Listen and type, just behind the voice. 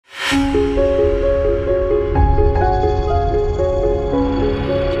This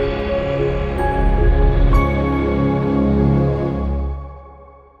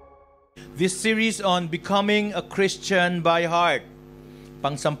series on becoming a Christian by heart.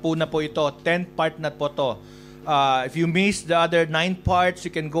 Pang-sampu na po ito. 10th part na po to. If you missed the other 9 parts,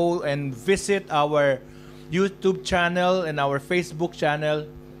 you can go and visit our YouTube channel and our Facebook channel.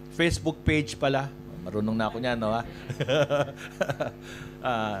 Facebook page pala. Marunong na ako niyan, no?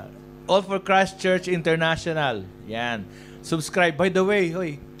 All for Christ Church International. Yan. Subscribe. By the way,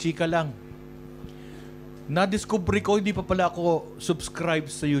 hoy, chika lang. Na-discover ko, hindi pa pala ako subscribe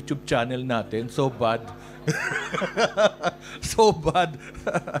sa YouTube channel natin. So bad. So bad.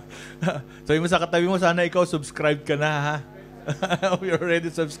 Sabi mo sa katabi mo, sana ikaw subscribe ka na, ha? We already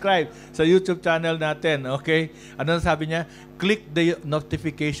subscribed sa YouTube channel natin, okay? Ano sabi niya? Click the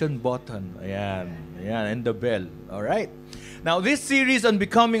notification button. Ayan. Ayan, and the bell. Alright. Now, this series on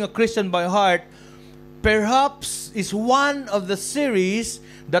becoming a Christian by heart perhaps is one of the series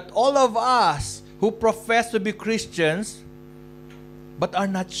that all of us who profess to be Christians but are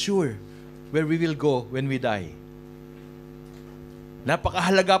not sure where we will go when we die.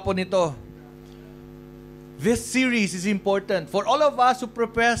 Napakahalaga po nito. This series is important for all of us who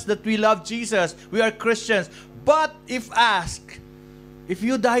profess that we love Jesus. We are Christians. But if asked, if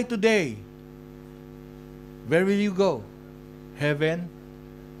you die today, where will you go? Heaven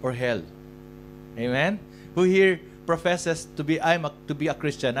or hell? Amen? Who here professes to be a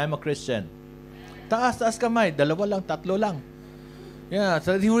Christian? I'm a Christian. Taas kamay. 2 lang, 3 lang. Yeah,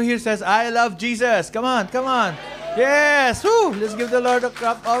 so who here says, I love Jesus? Come on, come on. Yes! Woo! Let's give the Lord a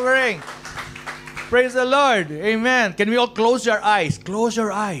clap offering. Praise the Lord. Amen. Can we all close your eyes? Close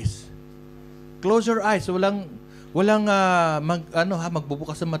your eyes. Close your eyes. So walang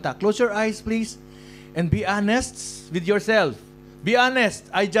magbubukas ng mata. Close your eyes, please. And be honest with yourself. Be honest.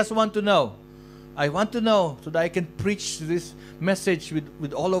 I just want to know. I want to know so that I can preach this message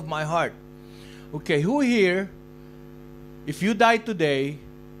with all of my heart. Okay, who here, if you die today,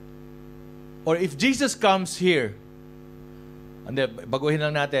 or if Jesus comes here, and baguhin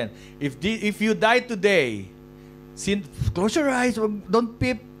lang natin, if you die today, close your eyes, don't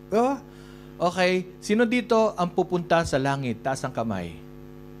peep. Oh? Okay, sino dito ang pupunta sa langit? Taas ang kamay.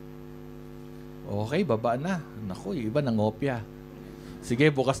 Okay, baba na. Naku, yung iba nangopya. Sige,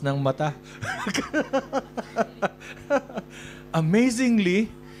 bukas ng mata. Amazingly,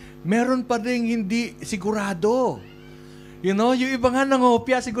 meron pa rin hindi sigurado. You know, yung iba nga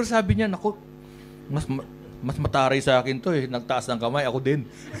nangopya, siguro sabi niya, naku, mas mataray sa akin to eh. Nagtaas ng kamay, ako din.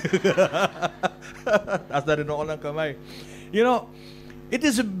 Taas na rin ako ng kamay. You know, it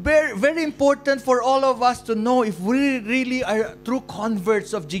is very, very important for all of us to know if we really are true converts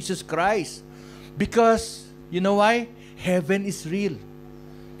of Jesus Christ. Because, you know why? Heaven is real.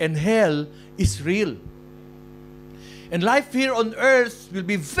 And hell is real. And life here on earth will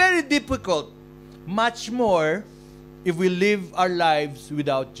be very difficult, much more if we live our lives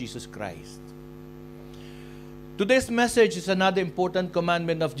without Jesus Christ. Today's message is another important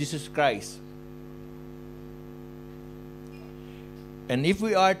commandment of Jesus Christ. And if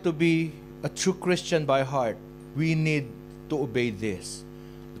we are to be a true Christian by heart, we need to obey this.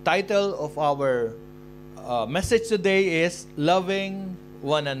 The title of our message today is Loving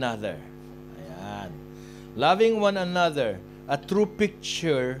One Another. Ayan. Loving one another, a true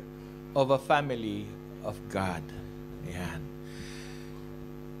picture of a family of God. Ayan.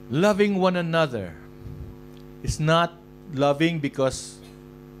 Loving one another is not loving because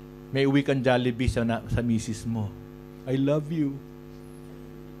may uwi kang Jollibee sa misis mo. I love you.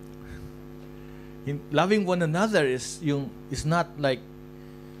 Loving one another is not like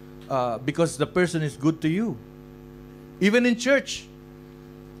because the person is good to you. Even in church,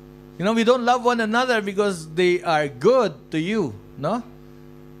 you know, we don't love one another because they are good to you, no?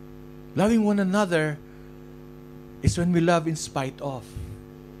 Loving one another is when we love in spite of.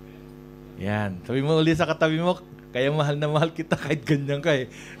 Yan. Sabi mo ulit sa katabi mo, kaya mahal na mahal kita kahit ganyan ka eh.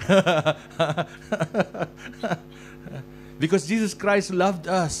 Because Jesus Christ loved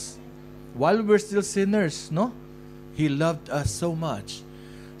us while we're still sinners, no? He loved us so much.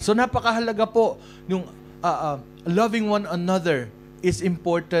 So napakahalaga po yung loving one another is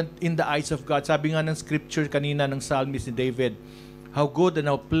important in the eyes of God. Sabi nga ng scripture kanina ng psalmist ni David, how good and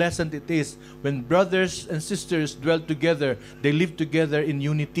how pleasant it is when brothers and sisters dwell together, they live together in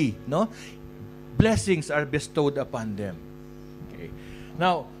unity, no? Blessings are bestowed upon them. Okay.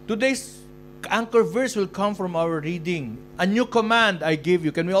 Now, today's anchor verse will come from our reading. A new command I give you.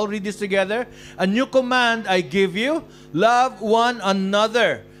 Can we all read this together? A new command I give you, love one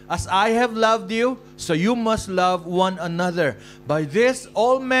another As I have loved you, so you must love one another. By this,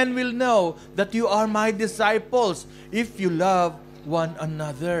 all men will know that you are my disciples, if you love one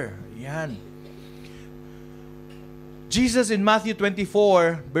another. Yan. Jesus in Matthew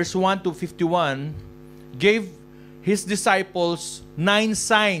 24, verse 1 to 51, gave His disciples 9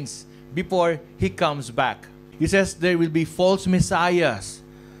 signs before He comes back. He says there will be false messiahs.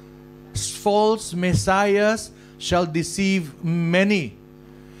 False messiahs shall deceive many.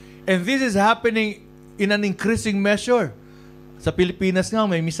 And this is happening in an increasing measure. Sa Pilipinas nga,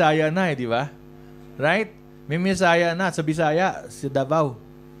 may Messiah na di ba? Right? May Messiah na sa Bisaya, si Davao.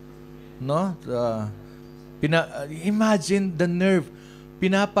 No? Imagine the nerve.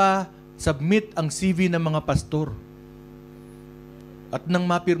 Pinapa-submit ang CV ng mga pastor. At nang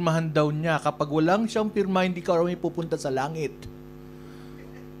mapirmahan daw niya, kapag walang siyang pirma, hindi ka rin pupunta sa langit.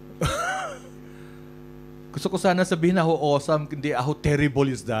 Gusto ko sana sabihin na how awesome, hindi how terrible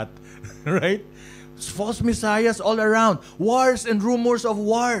is that. Right? False messiahs all around. Wars and rumors of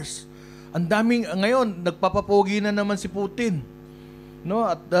wars. Ang daming, ngayon, nagpapapogi na naman si Putin. No?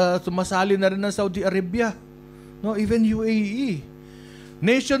 At sumasali na rin ng Saudi Arabia. No? Even UAE.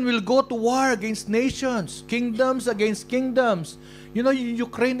 Nation will go to war against nations. Kingdoms against kingdoms. You know,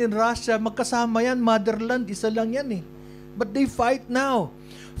 Ukraine and Russia, magkasama yan. Motherland, isa lang yan eh. But they fight now.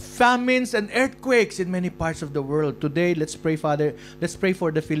 Famines and earthquakes in many parts of the world. Today, let's pray, Father. Let's pray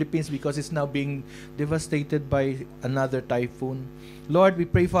for the Philippines because it's now being devastated by another typhoon. Lord, we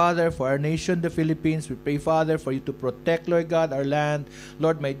pray, Father, for our nation, the Philippines. We pray, Father, for you to protect, Lord God, our land.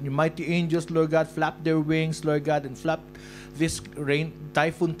 Lord, may your mighty angels, Lord God, flap their wings, Lord God, and flap this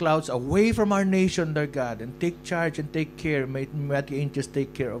typhoon clouds away from our nation, Lord God, and take charge and take care. May mighty angels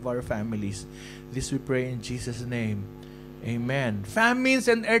take care of our families. This we pray in Jesus' name. Amen. Famines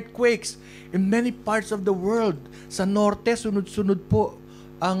and earthquakes in many parts of the world. Sa norte, sunod-sunod po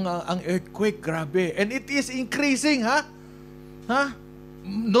ang earthquake. Grabe. And it is increasing, ha? Ha?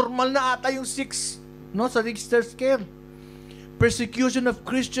 Normal na ata yung 6, no, sa Richter scale. Persecution of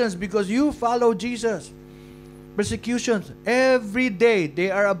Christians because you follow Jesus. Persecutions. Every day,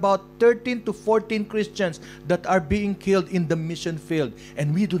 there are about 13 to 14 Christians that are being killed in the mission field.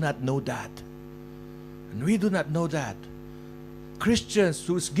 And we do not know that. And we do not know that. Christians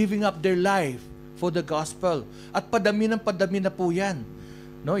who's giving up their life for the gospel. At padami na po yan.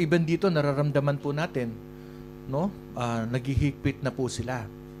 No, even dito nararamdaman po natin, no? Naghihigpit na po sila.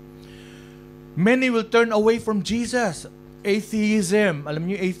 Many will turn away from Jesus. Atheism. Alam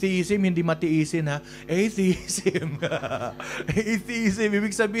niyo, atheism, hindi matiisin, ha? Atheism. Atheism.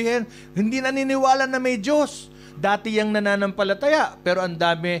 Ibig sabihin, hindi naniniwala na may Diyos. Dati yung nananampalataya, pero ang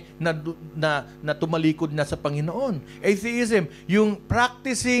dami na tumalikod na sa Panginoon. Atheism, yung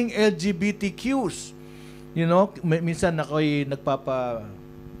practicing LGBTQs. You know, minsan ako'y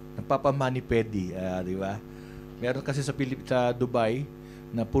nagpapa-manipedi, di ba? Meron kasi sa Dubai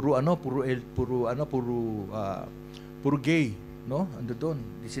na puro gay, no? Ando doon.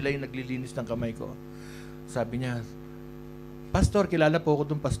 Di sila yung naglilinis ng kamay ko. Sabi niya, Pastor, kilala po ako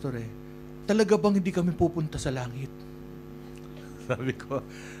itong pastor eh. Talaga bang hindi kami pupunta sa langit? Sabi ko,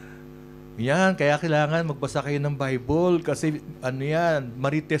 yan, kaya kailangan magbasa kayo ng Bible kasi ano yan,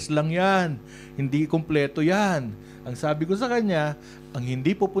 marites lang yan. Hindi kumpleto yan. Ang sabi ko sa kanya, ang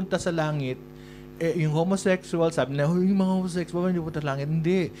hindi pupunta sa langit, yung homosexual, sabi na, yung mga homosexual, hindi pupunta sa langit.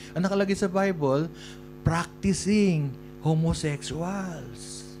 Hindi. Ang nakalagay sa Bible, practicing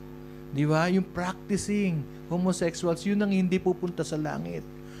homosexuals. Di ba? Yung practicing homosexuals, yun ang hindi pupunta sa langit.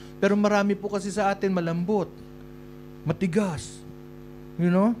 Pero marami po kasi sa atin malambot, matigas. You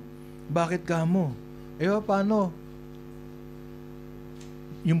know? Bakit ka mo? Paano?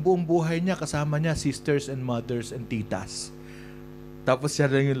 Yung buong buhay niya, kasama niya, sisters and mothers and titas. Tapos siya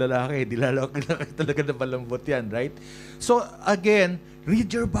lang yung lalaki. Di lalaki talaga na malambot yan, right? So, again,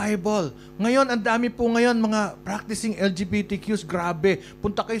 read your Bible. Ngayon, ang dami po ngayon, mga practicing LGBTQs, grabe.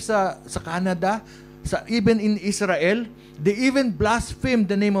 Punta kayo sa Canada, even in Israel, they even blaspheme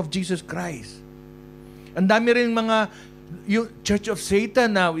the name of Jesus Christ. Ang dami rin mga, yung Church of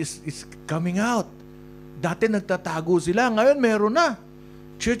Satan now is coming out. Dati nagtatago sila, ngayon meron na.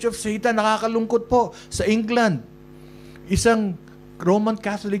 Church of Satan, nakakalungkot po. Sa England, isang Roman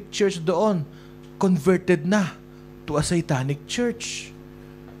Catholic Church doon, converted na to a satanic church.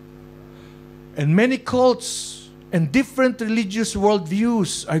 And many cults and different religious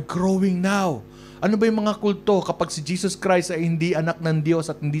worldviews are growing now. Ano ba yung mga kulto? Kapag si Jesus Christ ay hindi anak ng Diyos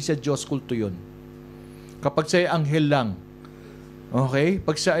at hindi siya Diyos, kulto yun. Kapag siya ay anghel lang. Okay?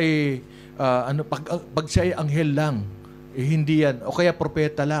 Pag siya ay, pag siya ay anghel lang, hindi yan. O kaya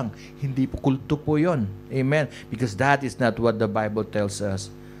propeta lang. Hindi po, kulto po yun. Amen? Because that is not what the Bible tells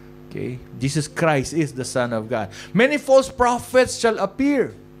us. Okay? Jesus Christ is the Son of God. Many false prophets shall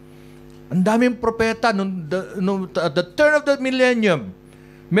appear. Ang daming propeta at the turn of the millennium.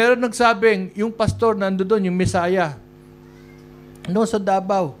 Meron nagsabing, yung pastor nando doon, yung Messiah. Sa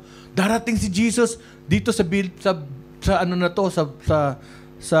Davao. Darating si Jesus dito sa ano na to,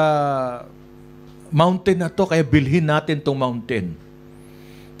 sa mountain na to, kaya bilhin natin tong mountain.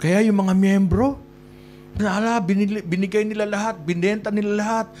 Kaya yung mga miyembro, binigay nila lahat, binenta nila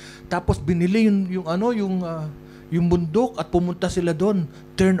lahat, tapos binili yung bundok at pumunta sila doon.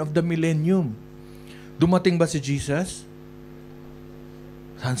 Turn of the millennium. Dumating ba si Jesus?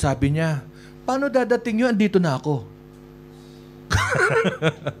 Sabi niya, paano dadating yun? Andito na ako.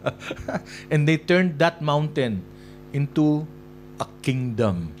 And they turned that mountain into a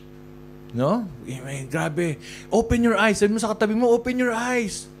kingdom. No? Grabe. Open your eyes. Sabi mo sa katabi mo, open your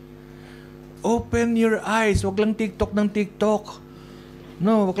eyes. Open your eyes. Wag lang TikTok ng TikTok.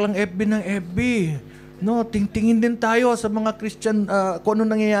 No, wag lang FB ng FB. No, tingin din tayo sa mga Christian kung ano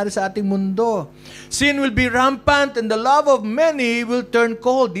nangyayari sa ating mundo. Sin will be rampant and the love of many will turn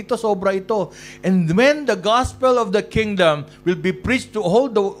cold. Dito sobra ito. And when the gospel of the kingdom will be preached to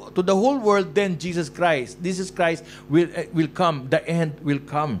the whole world, then Jesus Christ will come. The end will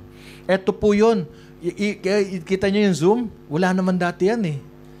come. Ito po yun. Kita nyo yung Zoom? Wala naman dati yan eh.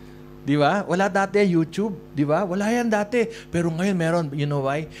 Di ba? Wala dati yan YouTube. Di ba? Wala yan dati. Pero ngayon meron. You know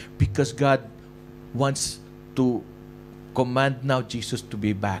why? Because God wants to command now Jesus to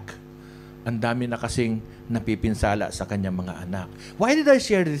be back. Ang dami na kasing napipinsala sa kanyang mga anak. Why did I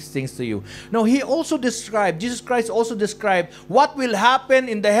share these things to you? No, Jesus Christ also described what will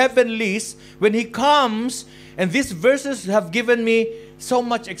happen in the heavenlies when He comes, and these verses have given me so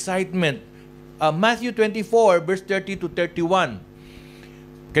much excitement. Matthew 24, verse 30 to 31.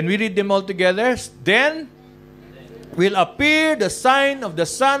 Can we read them all together? Then will appear the sign of the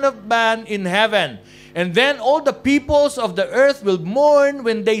Son of Man in heaven. And then all the peoples of the earth will mourn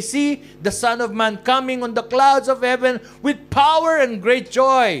when they see the Son of Man coming on the clouds of heaven with power and great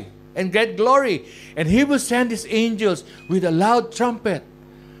joy and great glory. And He will send His angels with a loud trumpet.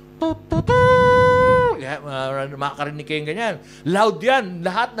 Makakarinig kayong ganyan. Loud yan.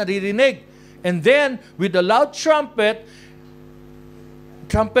 Lahat naririnig. And then, with a loud trumpet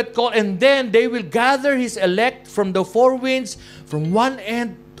call, and then they will gather His elect from the four winds, from one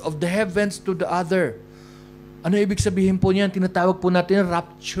end of the heavens to the other. Ano ibig sabihin po niyan? Tinatawag po natin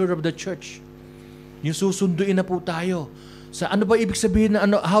rapture of the church. Yung susunduin na po tayo. Ano ba ibig sabihin na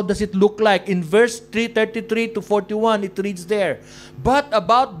how does it look like? In verse 3:33 to 41, it reads there, "But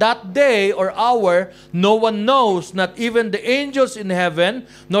about that day or hour, no one knows, not even the angels in heaven,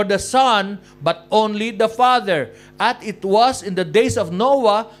 nor the Son, but only the Father. As it was in the days of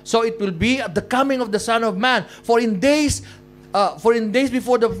Noah, so it will be at the coming of the Son of Man. For in days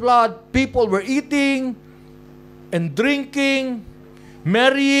before the flood, people were eating and drinking,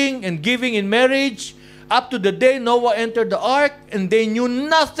 marrying and giving in marriage, up to the day Noah entered the ark, and they knew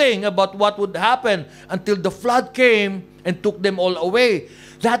nothing about what would happen until the flood came and took them all away.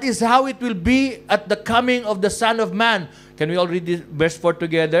 That is how it will be at the coming of the Son of Man." Can we all read this verse 4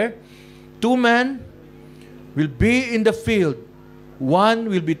 together? 2 men will be in the field. One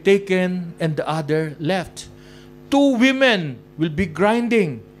will be taken and the other left. 2 women will be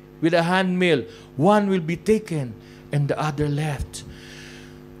grinding with a hand mill. One will be taken and the other left.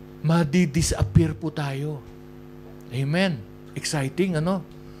 Madi-disappear po tayo. Amen. Exciting, ano?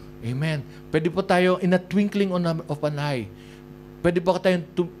 Amen. Pwede po tayo in a twinkling of an eye. Pwede po tayong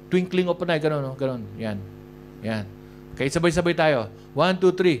twinkling of an eye. Ganon, no? Ganon. Yan. Yan. Okay, sabay-sabay tayo. 1, 2,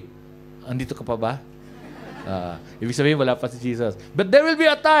 3. Andito ka pa ba? Ibig sabihin, wala pa si Jesus. But there will be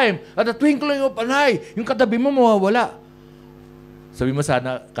a time at a twinkling of an eye, yung katabi mo mawawala. Sabi mo,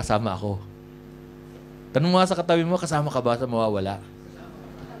 sana kasama ako. Tanong mo sa katabi mo, kasama ka ba sa mawawala?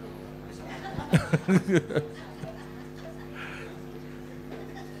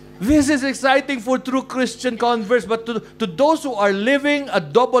 This is exciting for true Christian converts, but to those who are living a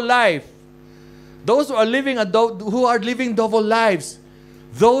double life, those who are living double lives,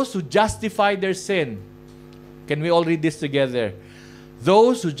 those who justify their sin. Can we all read this together?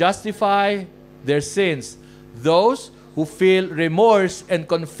 Those who justify their sins, those who feel remorse and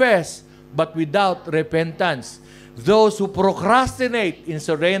confess but without repentance, those who procrastinate in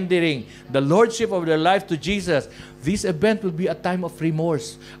surrendering the lordship of their life to Jesus. This event will be a time of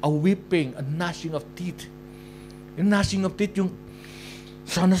remorse, a weeping, a gnashing of teeth. Yung gnashing of teeth, yung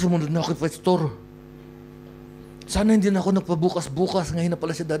sana sumunod na ako kay pastor. Sana hindi na ako nagpabukas-bukas, ngayon na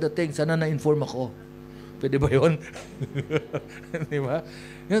pala siya dadating. Sana na-inform ako. Pwede ba yun? Di ba?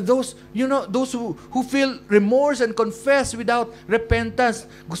 Those who feel remorse and confess without repentance,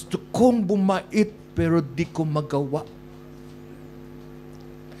 gusto kong bumait pero di ko magawa.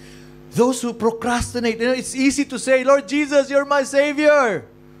 Those who procrastinate, it's easy to say, Lord Jesus, you're my Savior.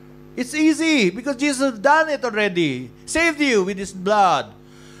 It's easy because Jesus has done it already. Saved you with His blood.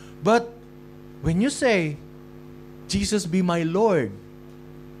 But when you say, Jesus be my Lord,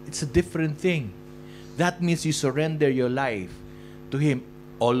 it's a different thing. That means you surrender your life to Him.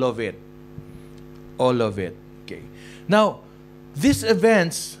 All of it. All of it. Okay. Now, these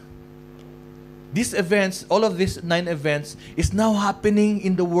events, all of these 9 events, is now happening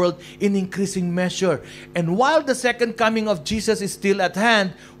in the world in increasing measure. And while the second coming of Jesus is still at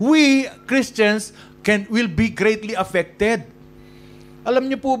hand, we, Christians, will be greatly affected. Alam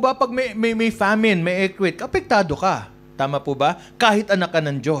niyo po ba, pag may famine, may earthquake, apektado ka. Tama po ba? Kahit anak ka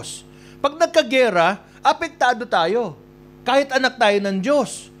ng Diyos. Pag nagkagera, apektado tayo. Kahit anak tayo ng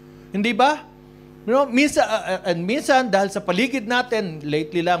Diyos. Hindi ba? Minsan, dahil sa paligid natin,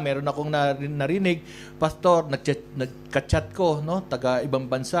 lately lang, meron akong narinig, Pastor, nagka-chat ko, taga ibang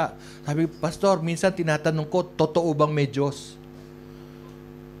bansa. Sabi, Pastor, minsan tinatanong ko, totoo bang may Diyos?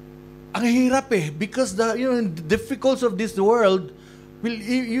 Ang hirap because the difficulties of this world will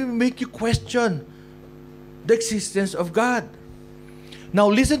make you question the existence of God. Now,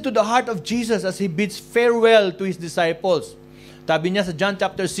 listen to the heart of Jesus as He bids farewell to His disciples. Sabi niya sa John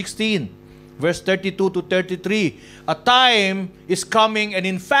chapter 16, verse 32 to 33, a time is coming, and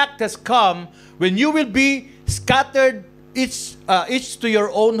in fact has come, when you will be scattered each to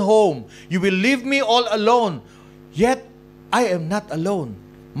your own home. You will leave me all alone. Yet, I am not alone.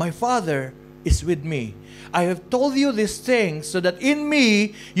 My Father is with me. I have told you these things so that in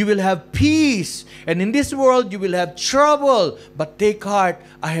me you will have peace, and in this world you will have trouble. But take heart,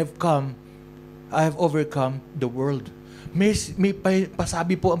 I have overcome the world. May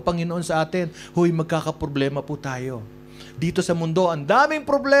pasabi po ang Panginoon sa atin, huy, magkakaproblema po tayo. Dito sa mundo, ang daming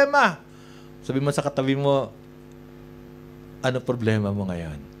problema. Sabi mo sa katabi mo, ano problema mo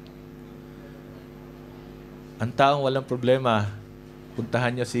ngayon? Ang taong walang problema,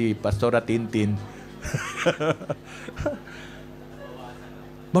 puntahan niyo si Pastora Tintin.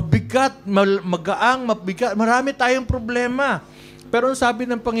 Mabigat, magaang, mabigat. Marami tayong problema. Pero ang sabi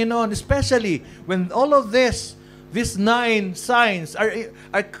ng Panginoon, especially when all of these 9 signs are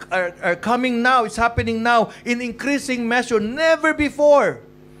coming now, it's happening now in increasing measure, never before.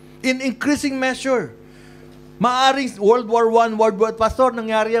 In increasing measure. Maaring World War I, Pastor,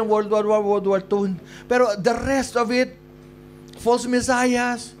 nangyari yan, World War I, World War II. Pero the rest of it, false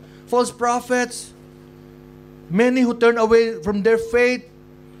messiahs, false prophets, many who turn away from their faith.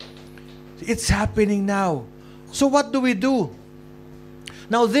 It's happening now. So what do we do?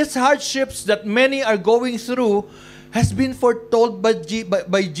 Now, these hardships that many are going through has been foretold but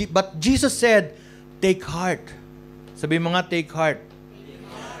Jesus said, take heart. Sabi mga, take heart.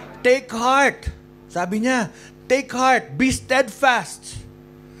 Take heart. Sabi niya, take heart. Be steadfast.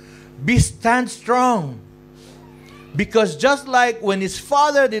 Stand strong. Because just like when His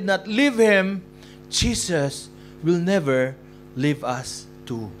Father did not leave Him, Jesus will never leave us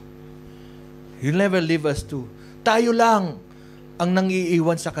too. He'll never leave us too. Tayo lang ang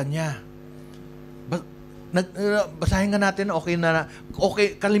nangiiwan sa Kanya. Basahin nga natin,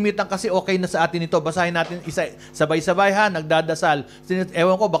 okay, kalimitan kasi okay na sa atin ito. Basahin natin sabay-sabay nagdadasal.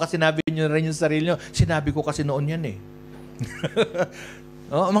 Ewan ko, baka sinabi nyo rin yung sarili nyo. Sinabi ko kasi noon yan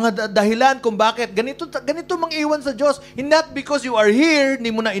mga dahilan kung bakit ganito mang iwan sa Diyos. Not because you are here,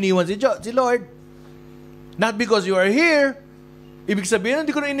 hindi mo na iniwan si Lord. Not because you are here, ibig sabihin,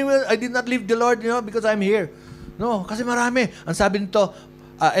 hindi ko na iniwan, I did not leave the Lord, because I'm here. No, kasi marami. Ang sabi nito,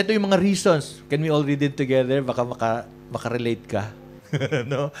 ito yung mga reasons. Can we all read it together? Baka makarelate ka.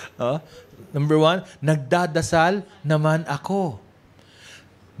 No? Number 1, nagdadasal naman ako.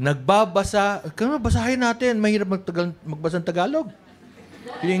 Nagbabasa. Basahin natin. Mahirap magbasa ng Tagalog.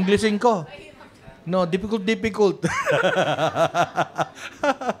 Yung Englishin ko. No, difficult.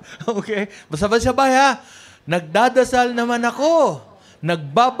 Okay. Basa-sabay Nagdadasal naman ako.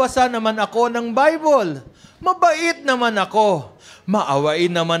 Nagbabasa naman ako ng Bible. Mabait naman ako. Maawain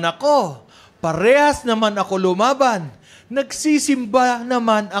naman ako. Parehas naman ako lumaban. Nagsisimba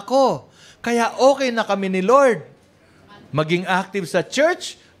naman ako. Kaya okay na kami ni Lord. Maging active sa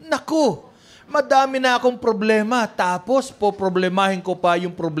church? Naku, madami na akong problema. Tapos poproblemahin ko pa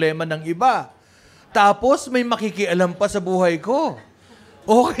yung problema ng iba. Tapos may makikialam pa sa buhay ko.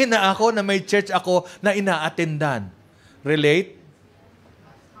 Okay na ako na may church ako na ina-attendan. Relate?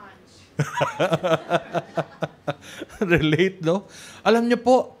 Relate, no? Alam niyo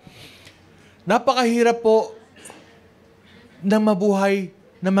po, Napakahirap po na mabuhay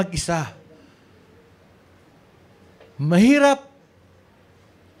na mag-isa. Mahirap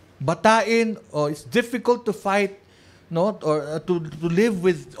batain, or it's difficult to fight, no, or to live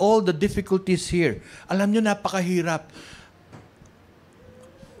with all the difficulties here. Alam nyo, napakahirap.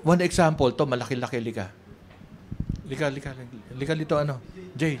 One example, to malaki-laki, lika. Lika dito, ano?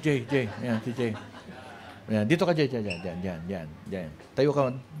 Jay. Ayan, si Jay. Ayan, dito ka, Jay. Diyan. Tayo ka,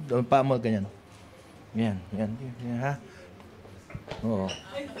 paa mo, ganyan. Yan, ha? Oo.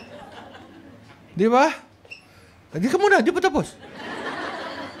 Di ba? Hindi ka muna, di pa tapos.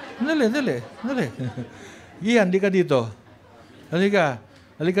 Dali. Iyan, di ka dito.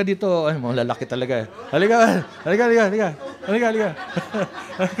 Halika dito. Ay, mga lalaki talaga eh. Halika.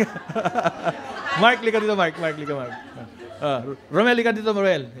 Mark, lika dito, Mark. Romel, lika dito,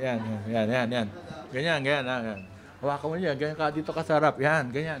 Romel. Yan. Ganyan. Hawakan mo niya. Ganyan ka dito ka sa harap.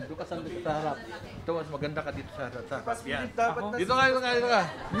 Yan, ganyan. Dito ka sa harap. Ito, mas maganda ka dito sa harap. Yan. Dito ka.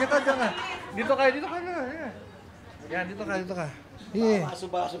 Dito ka. Yan, dito ka.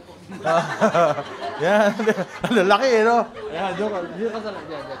 Baso-baso po. Yan. Lalaki eh, no? Yan, dito ka sa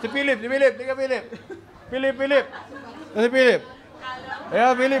yan. Si Philip. Tika, Philip. Philip. Si Philip.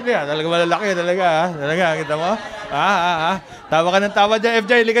 Ayan, Philip niya. Talaga malalaki, talaga, ha? Talaga, kita mo? Tawa ka ng tawa dyan,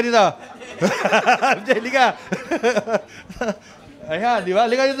 FJ. Lika dito. FJ, lika. Ayan, di ba?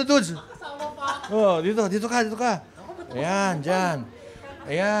 Lika dito, dudes. Oh, dito ka. Ayan, dyan.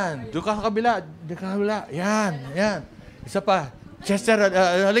 Ayan, doon ka sa kabila. Yan. Isa pa. Chester,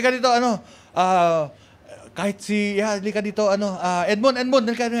 halika dito, kahit halika dito, Edmond.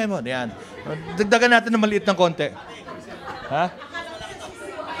 Yan. Dagdagan natin ng maliit ng konti. Ha?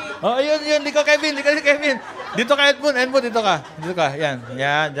 Oh, yun, dito Kevin. Dito ka, Edmond, dito ka.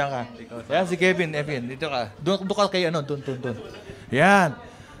 Yan, dyan ka. Yan, si Kevin, dito ka. Doon ka kay, doon. Yan.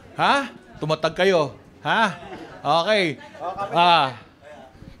 Ha? Tumatag kayo. Ha? Okay.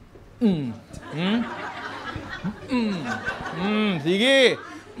 Sige.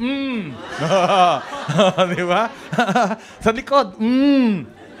 Di ba? Sa likod.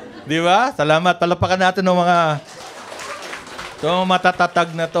 Di ba? Salamat. Palapakan natin ng mga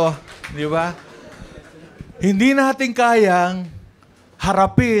matatatag na to. Di ba? Hindi natin kayang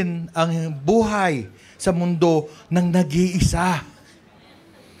harapin ang buhay sa mundo ng nag-iisa.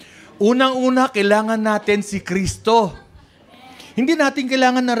 Unang-una, kailangan natin si Kristo. Hindi natin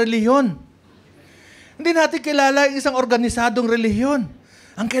kailangan ng relihiyon. Hindi natin kilala yung isang organisadong relihiyon.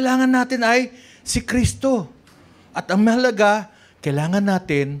 Ang kailangan natin ay si Kristo. At ang mahalaga, kailangan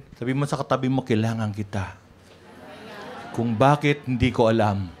natin, sabi mo sa katabi mo, kailangan kita. Kung bakit, hindi ko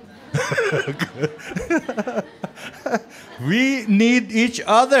alam. We need each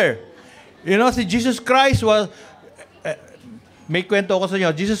other. You know, si Jesus Christ was... may kwento ako sa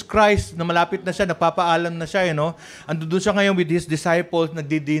inyo. Jesus Christ, na malapit na siya, nagpapaalam na siya, Andun siya ngayon with his disciples,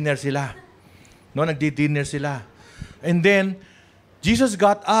 nagdi-dinner sila. Nagdi-dinner sila. And then, Jesus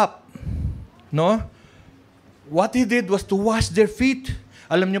got up. What he did was to wash their feet.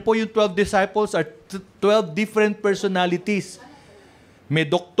 Alam niyo po, yung 12 disciples are 12 different personalities. May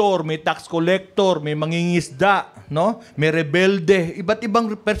doktor, may tax collector, may mangingisda, may rebelde, iba't ibang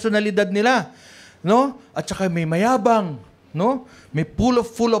personalidad nila. At saka may mayabang, may full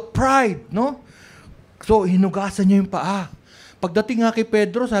of pride, So, hinugasan niya yung paa. Pagdating nga kay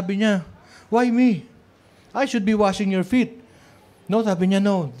Pedro, sabi niya, why me? I should be washing your feet. Sabi niya,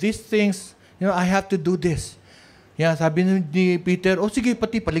 no, these things, I have to do this. Sabi ni Peter, sige,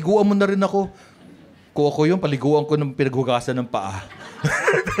 pati paliguan mo na rin ako. Kung ako yung paliguan ko ng pinaghugasan ng paa.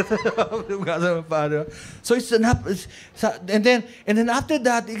 Pinaghugasan ng paa. So, and then after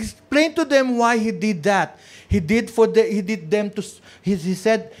that, explain to them why he did that. He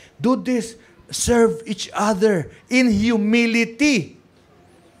said, do this, serve each other in humility.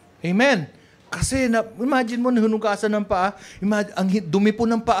 Amen. Kasi, imagine mo, hinugasan ng paa, ang dumi po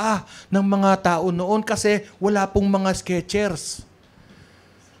ng paa ng mga tao noon kasi wala pong mga Skechers.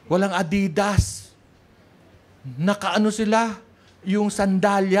 Walang Adidas. Nakaano sila, yung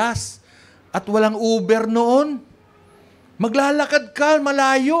sandalyas, at walang Uber noon. Maglalakad ka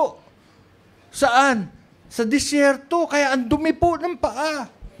malayo. Saan? Sa disyerto, kaya ang dumi po ng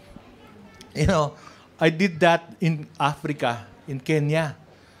paa. I did that in Africa, in Kenya.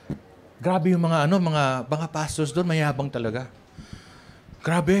 Grabe yung mga pastors doon, mayabang talaga.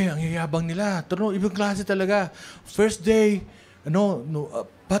 Grabe, ang yayabang nila. Ibang klase talaga. First day,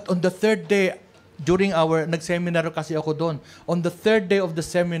 but on the third day, during nag-seminar kasi ako doon. On the third day of the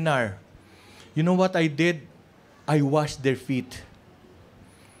seminar, you know what I did? I washed their feet.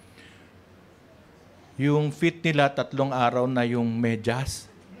 Yung feet nila, 3 araw na yung medyas.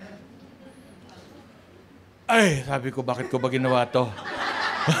 Ay, sabi ko, bakit ko ba ginawa to?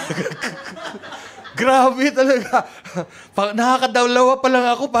 Grabe talaga. Nakakadalawa pa lang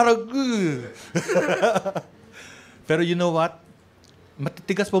ako, parang... Pero you know what?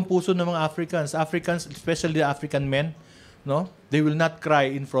 Matitigas pong puso ng mga Africans. Africans, especially the African men, no? They will not cry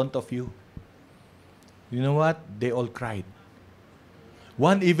in front of you. You know what? They all cried.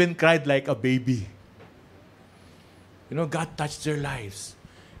 One even cried like a baby. You know, God touched their lives.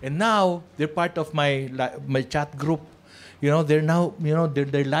 And now, they're part of my chat group. You know, they're now, you know,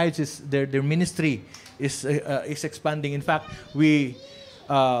 their lives is, their ministry is expanding. In fact, we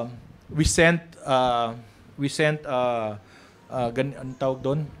sent anong tawag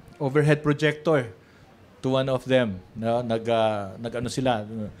doon? Overhead projector to one of them. No? Nag-request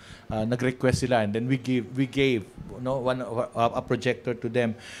sila, and then we gave a projector to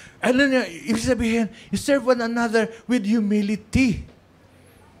them. Ano niya, ibig sabihin, you serve one another with humility.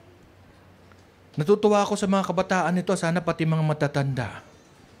 Natutuwa ako sa mga kabataan nito, sana pati mga matatanda.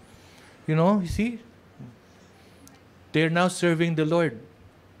 You know, you see? They're now serving the Lord.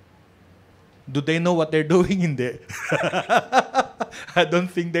 Do they know what they're doing? Hindi. I don't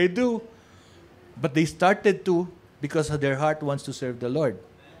think they do. But they started to because their heart wants to serve the Lord.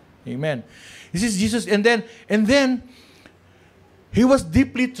 Amen. This is Jesus. And then, he was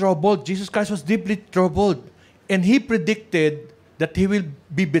deeply troubled. Jesus Christ was deeply troubled. And he predicted that he will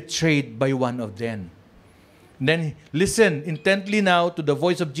be betrayed by one of them. And then, listen intently now to the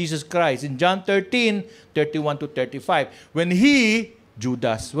voice of Jesus Christ. In John 13:31-35. When he,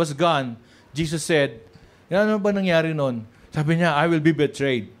 Judas, was gone, Jesus said, ano ba nangyari nun? Sabi niya, I will be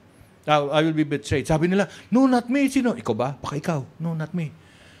betrayed. I will be betrayed. Sabi nila, no, not me. Sino? Ikaw ba? Baka ikaw. No, not me.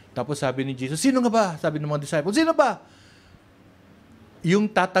 Tapos sabi ni Jesus, sino nga ba? Sabi ng mga disciples, sino ba? Yung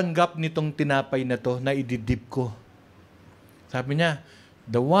tatanggap nitong tinapay na to, na ididip ko. Sabi niya,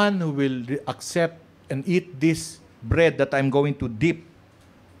 the one who will accept and eat this bread that I'm going to dip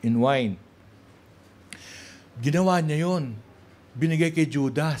in wine. Ginawa niya yun. Binigay kay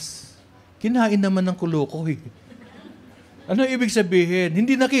Judas. Kinain naman ng kuloko eh. Ano ibig sabihin?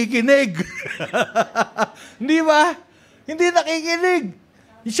 Hindi nakikinig. Hindi ba? Hindi nakikinig.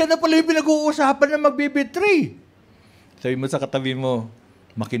 Siya na pala yung pinag-uusapan na magbibitray. Sabi mo sa katabi mo,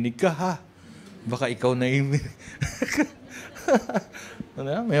 makinig ka ha. Baka ikaw na yung...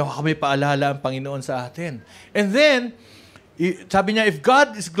 may paalala ang Panginoon sa atin. And then, sabi niya, if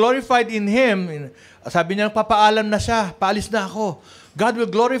God is glorified in Him, sabi niya, papaalam na siya, paalis na ako. God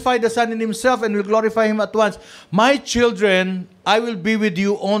will glorify the Son in Himself and will glorify Him at once. My children, I will be with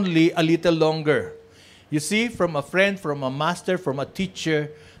you only a little longer. You see, from a friend, from a master, from a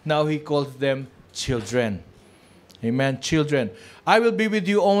teacher, now He calls them children. Amen. Children, I will be with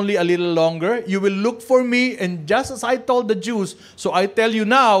you only a little longer. You will look for me, and just as I told the Jews, so I tell you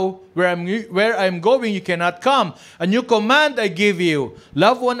now, where I'm going, you cannot come. A new command I give you: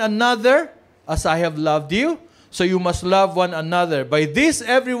 love one another as I have loved you. So you must love one another. By this,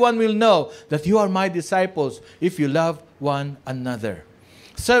 everyone will know that you are my disciples if you love one another.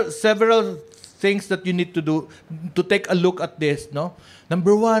 So, several things that you need to do to take a look at this. No,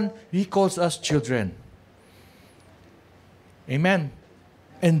 number one, He calls us children. Amen.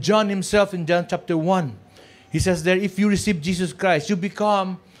 And John himself in John chapter 1, he says there, if you receive Jesus Christ, you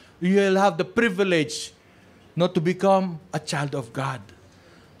will have the privilege not to become a child of God.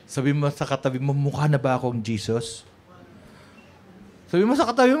 Sabi mo sa katabi mo, mukha na ba akong Jesus? Sabi mo sa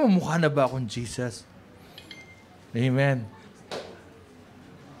katabi mo, mukha na ba akong Jesus? Amen.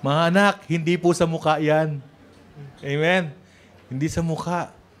 Mga anak, hindi po sa mukha yan. Amen. Hindi sa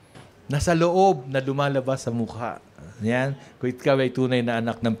mukha. Nasa loob na lumalabas sa mukha. Yan. Kung ikaw ay tunay na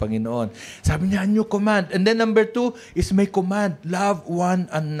anak ng Panginoon. Sabi niya, a new command. And then number 2 is may command. Love one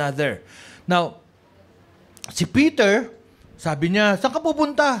another. Now, si Peter, sabi niya, saan ka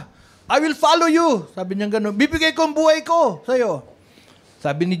pupunta? I will follow you. Sabi niya gano'n. Bibigay ko ang buhay ko sa'yo.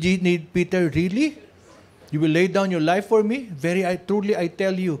 Sabi ni Peter, really? You will lay down your life for me? Truly I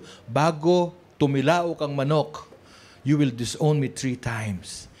tell you, bago tumilao kang manok, you will disown me 3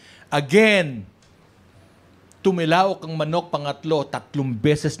 times. Again, tumilao kang manok, pangatlo, 3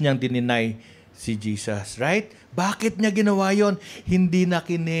 beses niyang dininay si Jesus. Right? Bakit niya ginawa yon? Hindi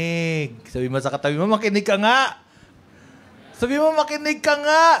nakinig. Sabi mo sa katabi mo, makinig ka nga. Sabi mo, makinig ka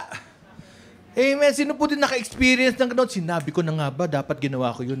nga. Amen. Sino po din naka-experience ng gano'n? Sinabi ko na nga ba, dapat ginawa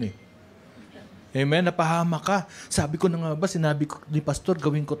ko yun eh. Amen. Napahama ka. Sabi ko na nga ba, sinabi ko ni pastor,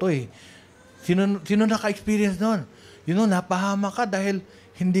 gawin ko to eh. Sino naka-experience noon? You know, napahama ka dahil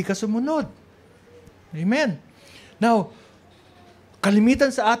hindi ka sumunod. Amen. Now,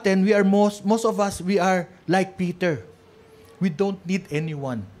 kalimitan sa atin, we are most of us, we are like Peter. We don't need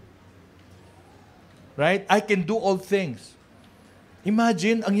anyone. Right? I can do all things.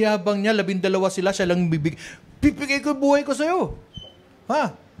 Imagine, ang yabang niya, 12 sila, siya lang bibigay ko buhay ko sa'yo.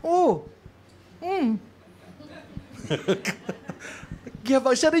 Ha? Oo.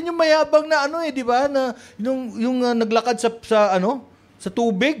 Yabang. Siya rin yung mayabang na di ba? Na, yung naglakad sa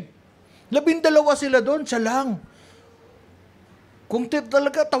tubig. 12 sila doon, siya lang. Kung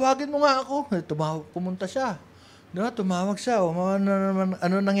talaga, tawagin mo nga ako. Pumunta siya. Diba? Tumawag siya.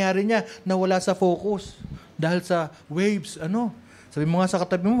 Ano nangyari niya? Nawala sa focus. Dahil sa waves. Sabi mo nga sa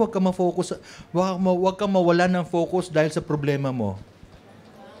katabi mo, huwag ka ma-focus. Huwag ka mawala ng focus dahil sa problema mo.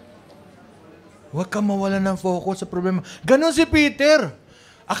 Huwag ka mawala ng focus sa problema. Ganon si Peter.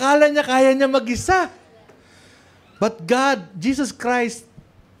 Akala niya kaya niya mag-isa. But God, Jesus Christ,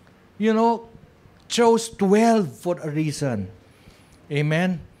 chose 12 for a reason.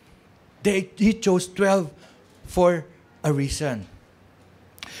 Amen? He chose 12 for a reason.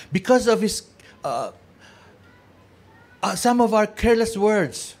 Because of his, some of our careless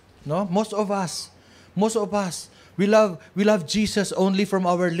words, no? Most of us, we love Jesus only from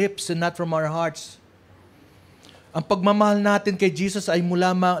our lips and not from our hearts. Ang pagmamahal natin kay Jesus ay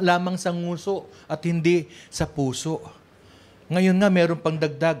mula lamang sa nguso at hindi sa puso. Ngayon nga, meron pang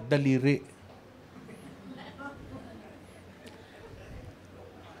dagdag, daliri.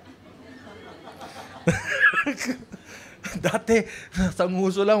 Dati, sa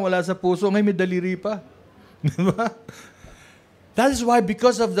nguso lang, wala sa puso. Ngayon may daliri pa. Diba? That is why,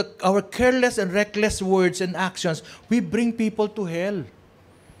 because of our careless and reckless words and actions, we bring people to hell.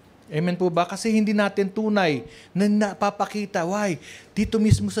 Amen po ba? Kasi hindi natin tunay na napapakita. Why? Dito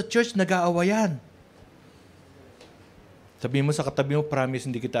mismo sa church, nag-aawayan. Sabihin mo sa katabi mo, promise,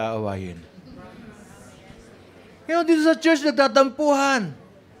 hindi kita aawayin. Dito sa church, nagtatampuhan.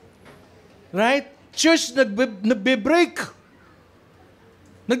 Right? Church, nagbe-break.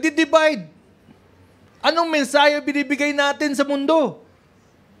 Nagdi-divide. Anong mensahe binibigay natin sa mundo?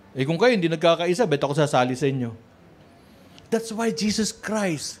 Kung kayo hindi nagkakaisa, bet ako sasali sa inyo. That's why Jesus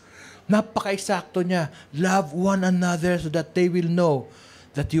Christ, napaka-eksakto niya, love one another so that they will know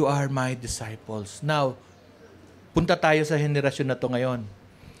that you are my disciples. Now, punta tayo sa henerasyon na to ngayon.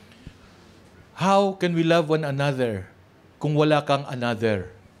 How can we love one another kung wala kang another?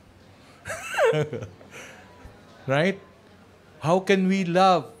 Right? How can we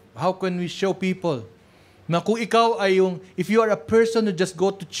love? How can we show people? Na kung ikaw ay if you are a person who just go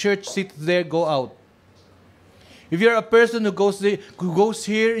to church, sit there, go out. If you're a person who goes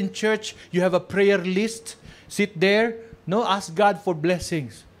here in church, you have a prayer list, sit there, ask God for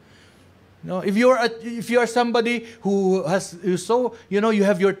blessings. If you are somebody who you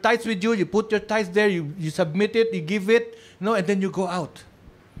have your tithes with you, you put your tithes there, you submit it, you give it, and then you go out.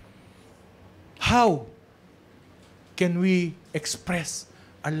 How can we express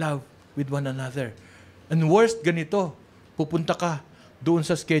our love with one another? And worst, ganito, pupunta ka doon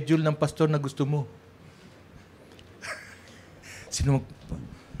sa schedule ng pastor na gusto mo.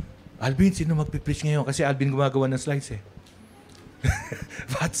 Alvin, sino magpipreach ngayon? Kasi Alvin gumagawa ng slides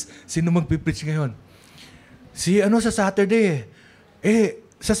Vats, sino magpipreach ngayon? Sa Saturday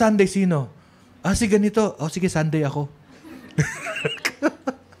sa Sunday sino? Si ganito. Sige, Sunday ako.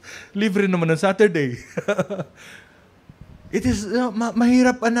 Libre naman ng Saturday. It is,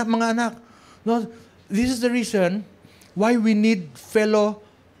 mahirap mga anak. This is the reason why we need fellow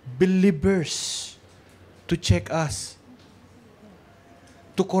believers to check us,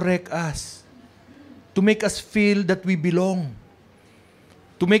 to correct us, to make us feel that we belong,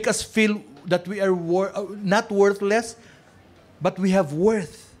 to make us feel that we are not worthless, but we have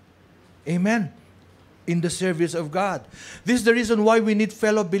worth. Amen. In the service of God. This is the reason why we need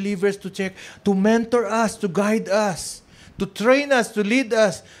fellow believers to check, to mentor us, to guide us, to train us, to lead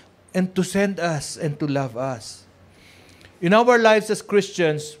us, and to send us, and to love us. In our lives as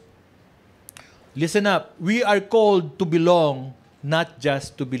Christians, listen up, we are called to belong, not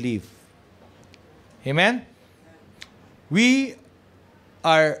just to believe. Amen? We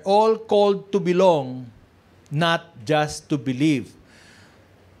are all called to belong, not just to believe.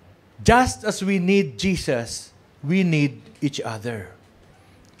 Just as we need Jesus, we need each other.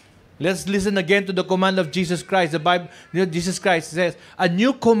 Let's listen again to the command of Jesus Christ. The Bible, Jesus Christ says, "A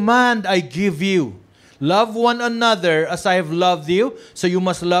new command I give you. Love one another as I have loved you, so you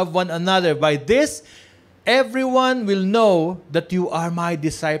must love one another. By this, everyone will know that you are my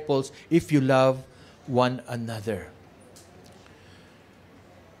disciples if you love one another."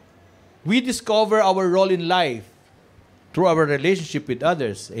 We discover our role in life through our relationship with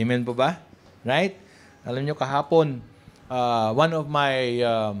others. Amen po ba? Right? Alam nyo, kahapon, one of my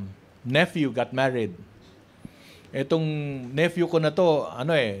nephew got married. Etong nephew ko na to,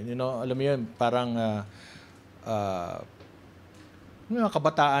 alam mo yun, parang mga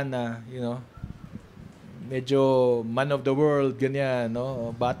kabataan na, medyo man of the world, ganyan,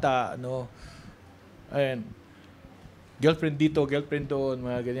 no? Bata, no? Ayan. Girlfriend dito, girlfriend doon,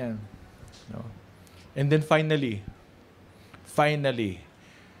 mga ganyan. No? And then finally,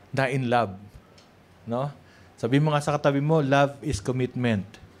 na in love. No? Sabi mo nga sa katabi mo, love is commitment.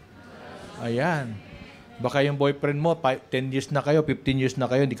 Ayan. Baka yung boyfriend mo, 10 years na kayo, 15 years na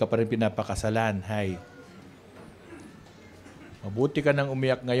kayo, hindi ka pa rin pinapakasalan. Hay. Mabuti ka nang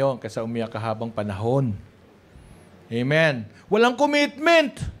umiyak ngayon kaysa umiyak ka habang panahon. Amen. Walang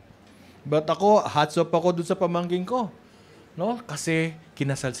commitment. But ako, hats off ako dun sa pamangking ko. No? Kasi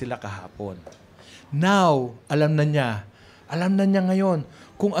kinasal sila kahapon. Now, alam na niya ngayon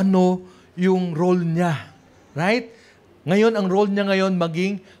kung ano yung role niya. Right? Ngayon, ang role niya ngayon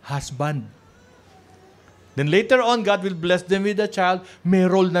maging husband. Then later on, God will bless them with a child. May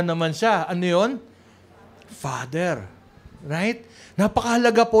role na naman siya. Ano yun? Father. Right?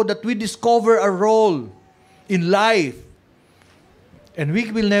 Napakahalaga po that we discover a role in life. And we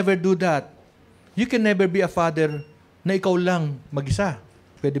will never do that. You can never be a father na ikaw lang mag-isa.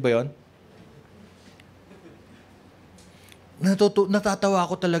 Pwede ba yun? Natatawa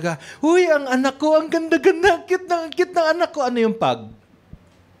ako talaga. Uy, ang anak ko, ang ganda-ganda, cute ng anak ko. Ano yung pag?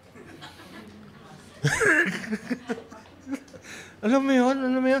 Alam mo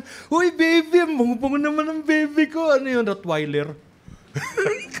yun? Uy, baby, ang bungo naman ng baby ko. Ano yun? Rottweiler?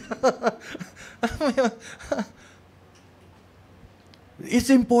 Alam mo yun?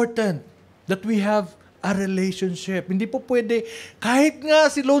 It's important that we have a relationship. Hindi po pwede, kahit nga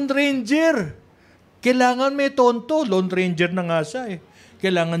si Lone Ranger, kailangan may tonto. Lone Ranger na nga siya eh.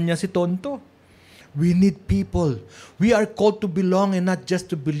 Kailangan niya si tonto. We need people. We are called to belong and not just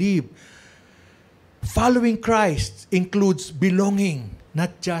to believe. Following Christ includes belonging,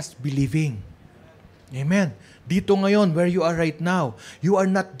 not just believing. Amen. Dito ngayon, where you are right now, you are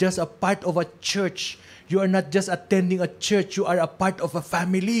not just a part of a church. You are not just attending a church. You are a part of a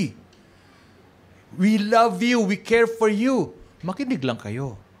family. We love you. We care for you. Makinig lang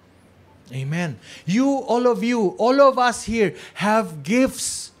kayo. Amen. All of us here have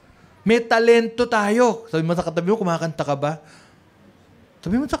gifts. May talento tayo. Sabi mo sa katabi mo, kumakanta ka ba?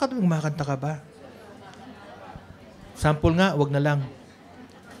 Sabi mo sa katabi mo, kumakanta ka ba? Sample nga, wag na lang.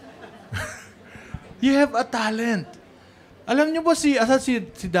 You have a talent. Alam niyo ba si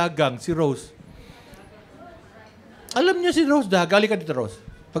Dagang, si Rose? Alam niyo si Rose Dagang? Halika dito, Rose.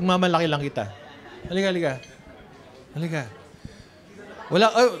 Pagmamalaki lang kita. Halika.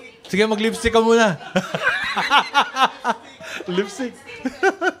 Wala, sige, mag-lipstick ka muna. Lipstick.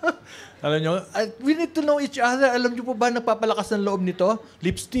 Alam niyo, we need to know each other. Alam niyo po ba napapalakas ng loob nito?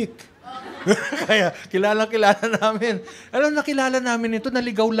 Lipstick. Kaya, kilala namin. Nakilala namin ito.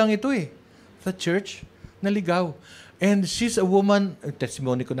 Naligaw lang ito eh. Sa church. Naligaw. And she's a woman,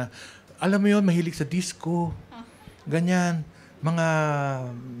 testimony ko na, alam mo yun, mahilig sa disco. Ganyan.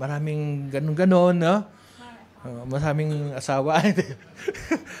 Maraming ganon-ganon, no? Maraming asawa.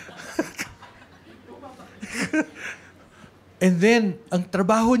 And then, ang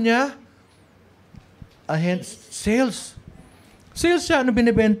trabaho niya, sales. Sales siya. Ano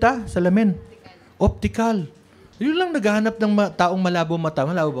binibenta? Salamin. Optical. Yun lang naghahanap ng taong malabo mata.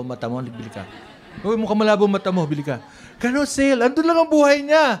 Malabo ba mata mo? Bili ka. Uy, mukhang malabo mata mo. Bili ka. Gano'n sale. Andun lang ang buhay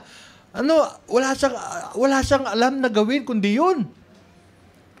niya. Wala siyang alam na gawin kundi yun.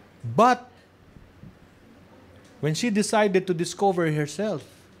 But, when she decided to discover herself,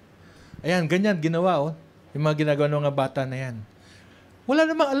 ayan, ganyan, ginawa, oh. Yung mga ginagawa ng mga bata na yan. Wala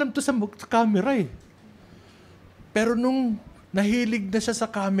namang alam to sa camera eh. Pero nung nahilig na siya sa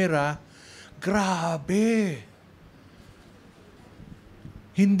camera, grabe.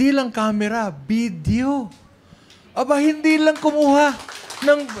 Hindi lang camera, video. Aba, hindi lang kumuha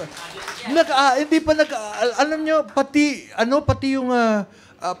ng alam nyo, pati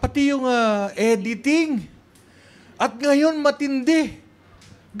yung editing. At ngayon matindi.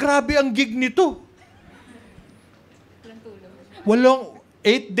 Grabe ang gig nito.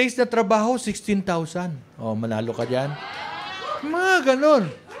 8 days na trabaho, 16,000. Oh, manalo ka diyan. Mga ganon.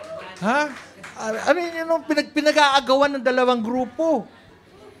 Ha? Ano yun, pinag-aagawan ng dalawang grupo.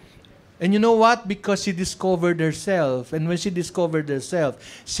 And you know what? Because she discovered herself. And when she discovered herself,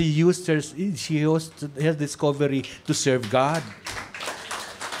 she used her discovery to serve God.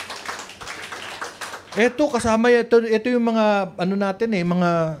 Ito, kasama ito yung mga, natin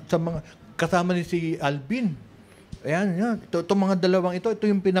kasama ni si Alvin. Ayan, yan. Ito mga dalawang ito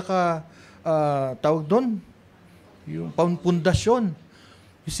yung pinaka, tawag doon, yung pundasyon.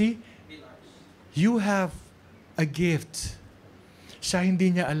 You see, you have a gift. Siya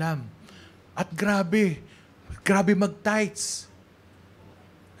hindi niya alam. At grabe mag-tithes.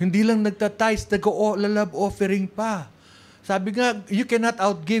 Hindi lang nagta-tithes, nag-love offering pa. Sabi nga, you cannot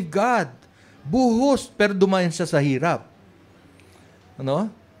outgive God. Buhos, pero dumayan siya sa hirap. Ano?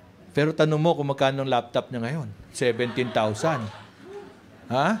 Pero tanong mo kung magkano ang laptop niya ngayon? 17,000.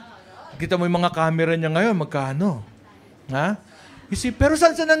 Ha? Kita mo yung mga camera niya ngayon, magkano? Ha? Pero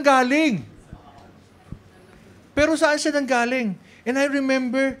saan siya nanggaling? And I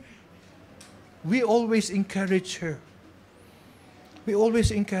remember, we always encourage her.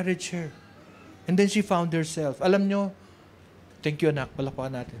 And then she found herself. Alam nyo, thank you anak,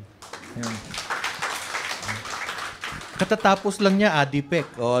 palakpakan natin. Ayan. Katatapos lang niya, Adipec.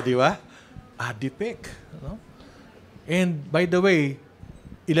 O, di ba? Adipec. No? And by the way,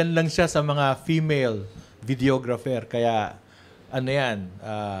 ilan lang siya sa mga female videographer. Kaya, ano yan?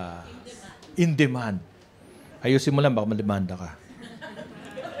 In demand. Ayusin mo lang, baka mademanda ka.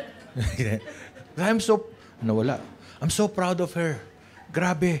 I'm so proud of her.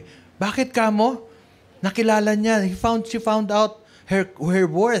 Grabe. Bakit ka mo? Nakilala niya. She found out her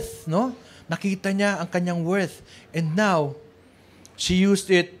worth, no? Nakita niya ang kanyang worth. And now, she used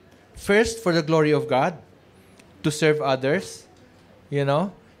it first for the glory of God, to serve others, you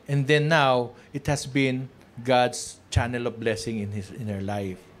know? And then now, it has been God's channel of blessing in her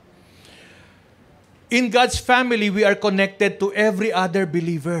life. In God's family, we are connected to every other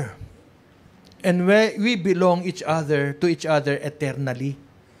believer. And we belong to each other eternally.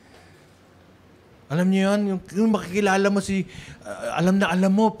 Alam niyo yun? Yung makikilala mo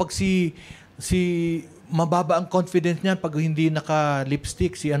alam mo, pag si mababa ang confidence niyan pag hindi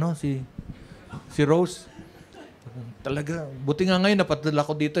naka-lipstick, si Rose. Talaga, buti nga ngayon, napadala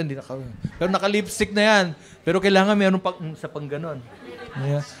ko dito, pero naka-lipstick na yan. Pero kailangan mayroon sa pang ganon.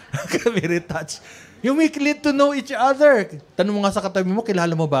 Yeah. Very touch. You make need to know each other. Tanong mo nga sa katabi mo,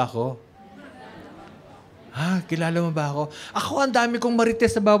 kilala mo ba ako? Kilala mo ba ako? Ako, ang dami kong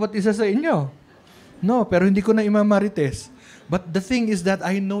marites sa bawat isa sa inyo. No, pero hindi ko na imamarites. But the thing is that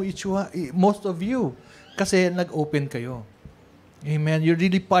I know most of you. Kasi nag-open kayo. Amen. You're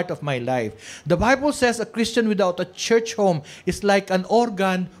really part of my life. The Bible says a Christian without a church home is like an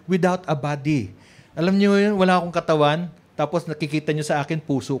organ without a body. Alam niyo yun, wala akong katawan, tapos nakikita niyo sa akin,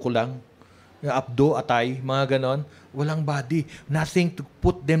 puso ko lang. Abdo, atay, mga ganon. Walang body. Nothing to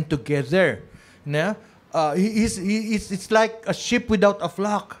put them together. It's like a ship without a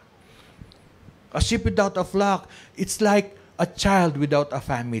flock. A ship without a flock. It's like a child without a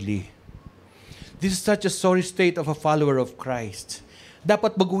family. This is such a sorry state of a follower of Christ.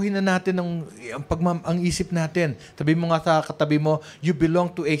 Dapat baguhin na natin ang isip natin. Sabi mo nga sa katabi mo, you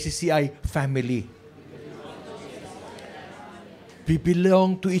belong to ACCI family. We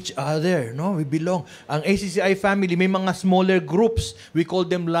belong to each other, no? We belong. Ang ACCI family, may mga smaller groups. We call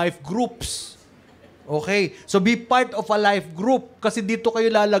them life groups. Okay? So be part of a life group kasi dito kayo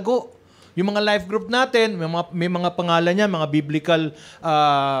lalago. Yung mga life group natin, may mga pangalan niya, mga biblical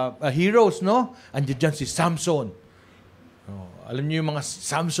heroes, no? Andiyan dyan si Samson. Alam niyo yung mga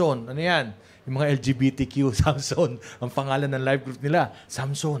Samson, ano yan? Yung mga LGBTQ, Samson. Ang pangalan ng life group nila,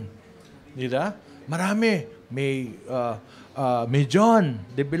 Samson. Diba? Marami. May John,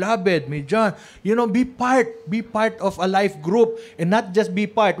 the beloved, may John. You know, be part of a life group. And not just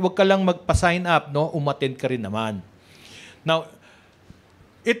be part, huwag ka lang magpa-sign up, no? Umattend ka rin naman. Now,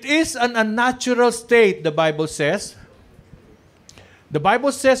 it is an unnatural state, the Bible says. The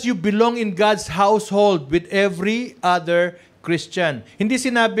Bible says you belong in God's household with every other Christian. Hindi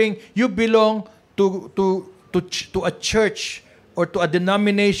sinabing you belong to a church or to a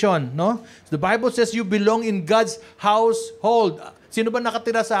denomination, no? The Bible says you belong in God's household. Sino ba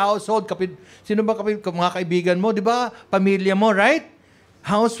nakatira sa household? Sino ba mga kaibigan mo? Di ba? Pamilya mo, right?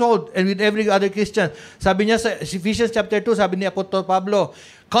 Household and with every other Christian. Sabi niya sa Ephesians chapter 2, sabi ni Apostol Pablo,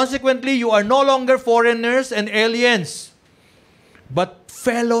 consequently, you are no longer foreigners and aliens, but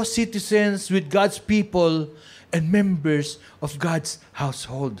fellow citizens with God's people and members of God's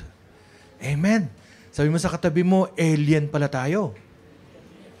household. Amen. Sabi mo sa katabi mo, alien pala tayo.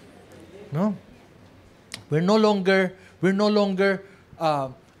 No? We're no longer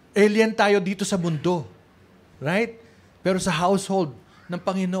alien tayo dito sa mundo. Right? Pero sa household ng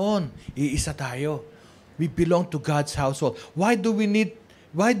Panginoon, iisa tayo. We belong to God's household. Why do we need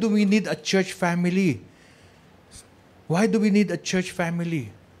a church family? Why do we need a church family?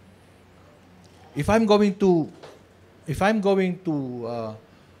 If I'm going to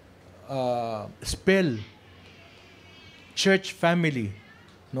spell church family,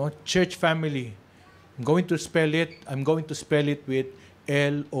 no? Church family. I'm going to spell it with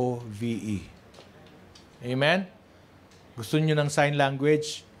LOVE. Amen? Gusto nyo ng sign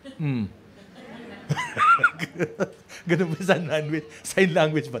language? Ganun ba sign language? Sign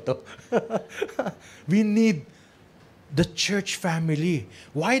language ba to? We need the church family.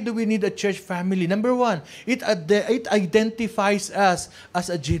 Why do we need a church family? Number one, it identifies us as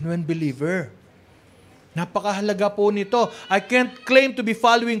a genuine believer. Napakahalaga po nito. I can't claim to be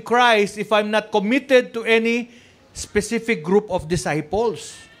following Christ if I'm not committed to any specific group of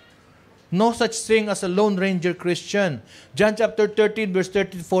disciples. No such thing as a Lone Ranger Christian. John chapter 13, verse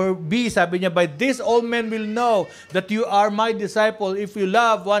 34b, sabi niya, by this all men will know that you are my disciple if you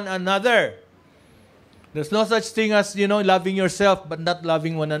love one another. There's no such thing as, loving yourself but not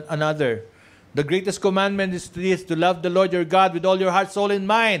loving one another. The greatest commandment is this, to love the Lord your God with all your heart, soul, and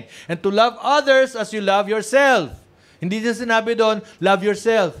mind, and to love others as you love yourself. Hindi niya sinabi doon, love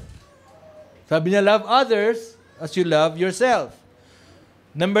yourself. Sabi niya, love others as you love yourself.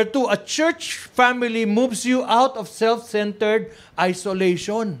 Number two, a church family moves you out of self-centered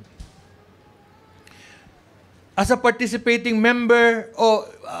isolation. As a participating member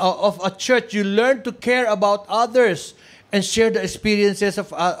of a church, you learn to care about others and share the experiences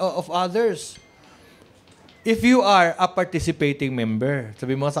of others. If you are a participating member,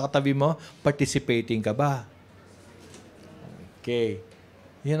 sabi mo sa katabi mo, participating ka ba? Okay.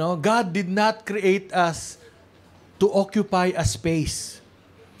 God did not create us to occupy a space.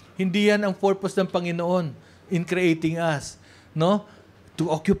 Hindi yan ang purpose ng Panginoon in creating us, no? To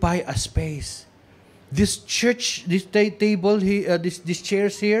occupy a space. This church, this table, these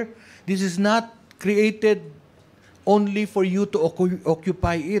chairs here, this is not created only for you to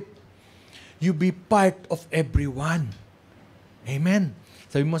occupy it. You be part of everyone. Amen.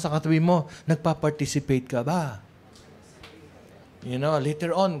 Sabi mo sa katabi mo, nagpa-participate ka ba?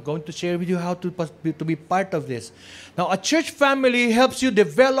 Later on, I'm going to share with you how to be part of this. Now, a church family helps you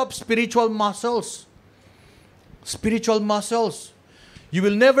develop spiritual muscles. Spiritual muscles. You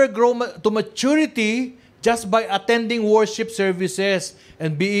will never grow to maturity just by attending worship services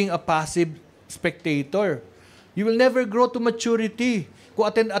and being a passive spectator. You will never grow to maturity kung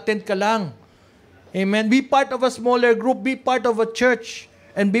attend ka lang. Amen. Be part of a smaller group. Be part of a church.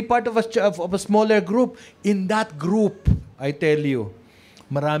 And be part of a smaller group. In that group, I tell you,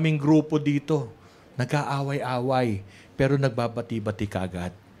 maraming grupo dito. Nag-aaway-away. Pero nagbabati-bati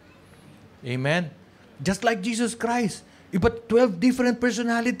kagad. Amen. Just like Jesus Christ. Iba 12 different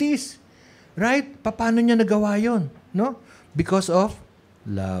personalities. Right? Paano niya nagawa yun? No? Because of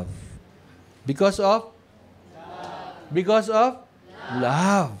love. Because of? Because of?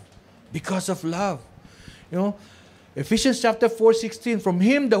 Love. Because of love. Ephesians chapter 4:16, from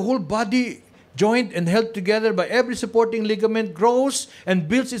Him the whole body joined and held together by every supporting ligament grows and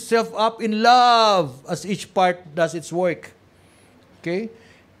builds itself up in love as each part does its work. Okay?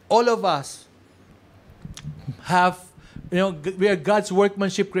 All of us have, we are God's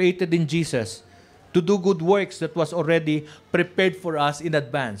workmanship created in Jesus to do good works that was already prepared for us in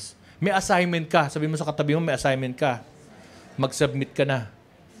advance. May assignment ka. Sabi mo sa katabi mo, may assignment ka. Mag-submit ka na.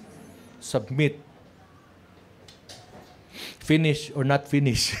 Submit. Finish or not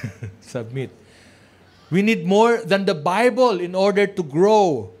finish. Submit. We need more than the Bible in order to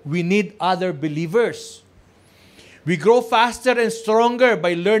grow. We need other believers. We grow faster and stronger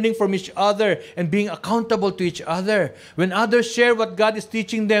by learning from each other and being accountable to each other. When others share what God is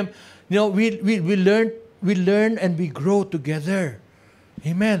teaching them, we learn and we grow together.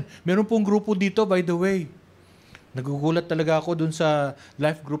 Amen. Meron pong grupo dito, by the way. Nagugulat talaga ako dun sa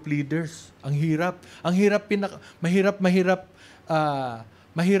life group leaders. Ang hirap. Ang hirap, mahirap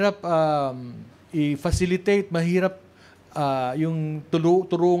i-facilitate, mahirap yung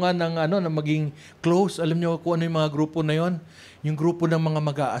turungan ng maging close. Alam niyo kung ano yung mga grupo na yon? Yung grupo ng mga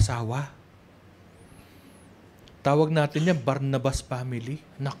mag-aasawa. Tawag natin yan, Barnabas family.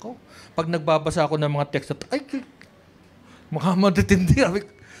 Nako, pag nagbabasa ako ng mga text, mukha matitindi.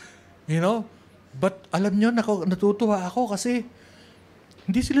 But alam nyo, natutuwa ako kasi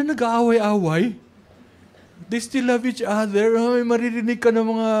hindi sila nag-aaway-away. They still love each other. May maririnig ka ng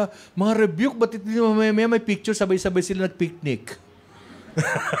mga rebuke, but may picture, sabay-sabay sila nag-picnic.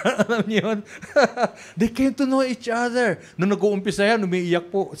 Alam niyo yun? They came to know each other. Nung nag-uumpisa yan,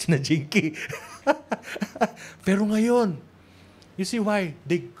 umiiyak po sina Jinky. Pero ngayon, you see why?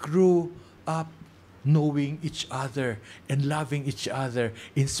 They grew up knowing each other and loving each other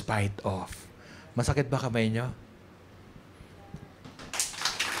in spite of. Masakit ba kamay nyo?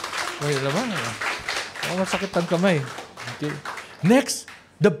 Naman. Masakit ang kamay. Okay. Next,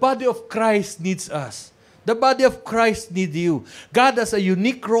 the body of Christ needs us. The body of Christ needs you. God has a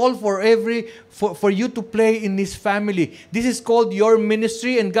unique role for you to play in His family. This is called your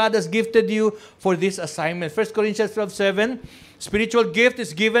ministry, and God has gifted you for this assignment. 1 Corinthians 12:7, spiritual gift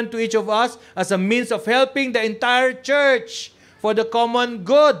is given to each of us as a means of helping the entire church for the common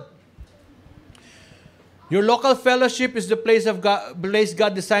good. Your local fellowship is the place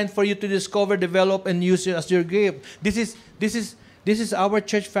God designed for you to discover, develop, and use it as your gift. This is our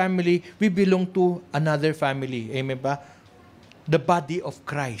church family. We belong to another family. Amen ba? The body of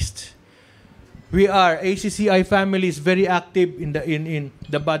Christ. We are, ACCI family is very active in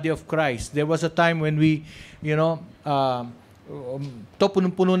the body of Christ. There was a time when we,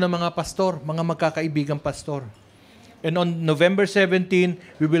 punong-puno ng mga pastor, mga magkakaibigang pastor. And on November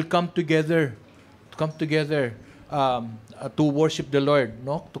 17, we will come together to worship the Lord,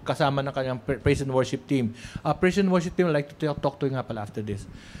 no? To kasama ng kanyang praise and worship team. Praise and worship team, I'd like to talk to you nga pala after this.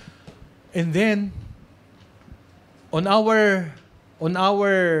 And then, on our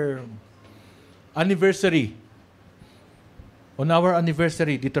anniversary,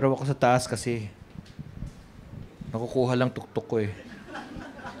 dito raw ako sa taas kasi nakukuha lang tuktok ko eh.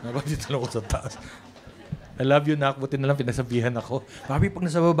 Dito lang ako sa taas. I love you, nak. Buti na lang pinasabihan ako. Papi, pag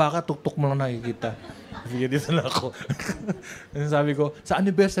nasa baba ka, tuktok mo lang nakikita. Sige, dito na ako. Sabi ko, sa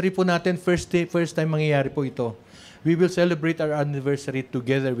anniversary po natin, first time mangyayari po ito. We will celebrate our anniversary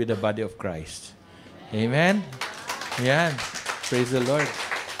together with the body of Christ. Amen? Yan. Praise the Lord.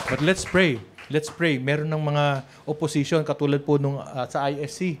 But let's pray. Let's pray. Meron ng mga opposition, katulad po nung sa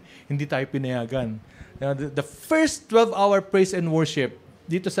ISC, hindi tayo pinayagan. The first 12-hour praise and worship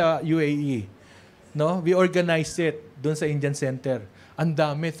dito sa UAE, no? We organized it doon sa Indian Center. Ang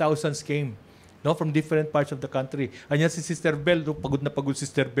dami, thousands came, no, from different parts of the country. Anyan si Sister Bell, pagod na pagod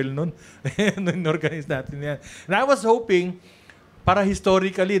Sister Bell noon. Organize natin yan. And I was hoping, para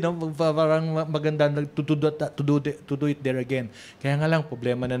historically, no, parang maganda to do it there again. Kaya nga lang,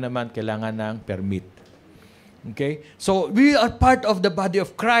 problema na naman, kailangan ng permit. Okay? So, we are part of the body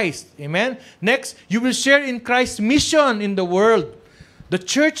of Christ. Amen? Next, you will share in Christ's mission in the world. The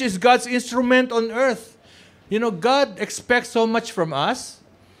church is God's instrument on earth. You know, God expects so much from us,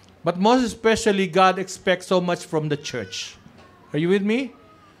 but most especially, God expects so much from the church. Are you with me?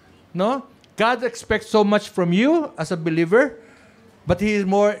 No? God expects so much from you as a believer, but He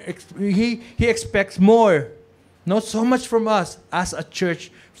expects more. No, so much from us as a church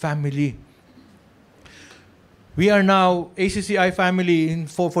family. We are now ACCI family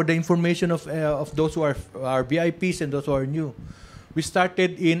for the information of those who are VIPs and those who are new. We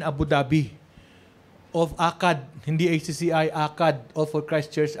started in Abu Dhabi of ACCI, hindi ACCI, ACCI, All for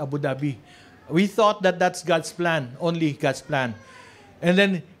Christ Church, Abu Dhabi. We thought that that's God's plan, only God's plan. And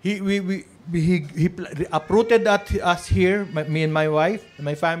then He uprooted us here, me and my wife, and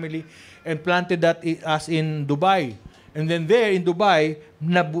my family, and planted us in Dubai. And then there in Dubai,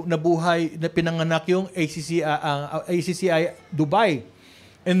 pinanganak yung ACCI Dubai.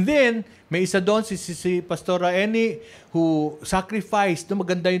 And then, may isa doon, si Pastora Eni, who sacrificed. No,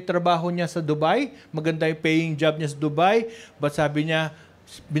 maganda yung trabaho niya sa Dubai, maganda yung paying job niya sa Dubai, but sabi niya,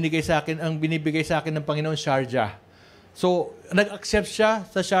 binibigay sa akin ng Panginoon, Sharjah. So, nag-accept siya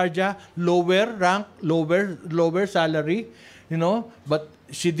sa Sharjah, lower rank, lower salary, you know, but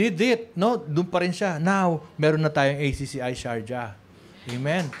she did it, no? Doon pa rin siya. Now, meron na tayong ACCI Sharjah.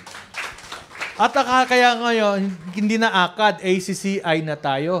 Amen. At kaya ngayon, hindi na ACAD, ACCI na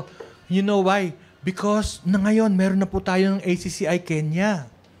tayo. You know why? Because na ngayon, meron na po tayong ACCI Kenya.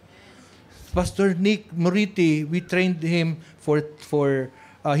 Pastor Nick Moriti, we trained him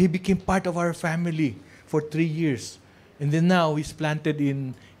he became part of our family for 3 years. And then now, he's planted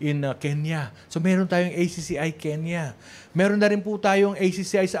in Kenya. So meron tayong ACCI Kenya. Meron na rin po tayong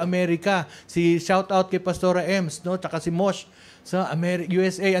ACCI sa Amerika. Shout out kay Pastora Ems, no? Tsaka si Mosh. Sa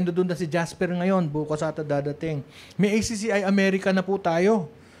USA, ando doon na si Jasper ngayon, bukas ata dadating. May ACCI America na po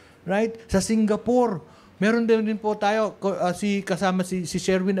tayo. Right? Sa Singapore, meron din po tayo, kasama si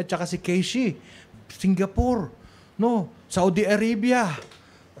Sherwin at saka si Casey. Singapore. No? Saudi Arabia.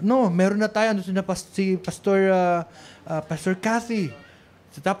 No? Meron na tayo, si Pastor Kathy.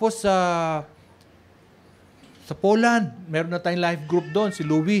 Tapos sa Poland, meron na tayong life group doon, si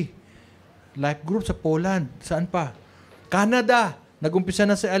Louie. Life group sa Poland. Saan pa? Canada, nag-umpisa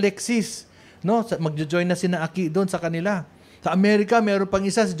na si Alexis. No, magjo-join na si Aki doon sa kanila. Sa Amerika, meron pang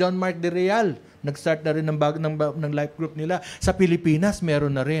isa, si John Mark de Real. Nag-start na rin ng life group nila. Sa Pilipinas,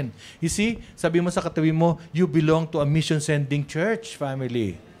 meron na rin. You see, sabi mo sa katabi mo, you belong to a mission-sending church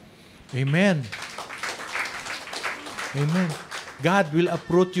family. Amen. Amen. God will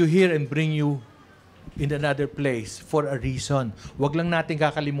uproot you here and bring you in another place for a reason. Huwag lang natin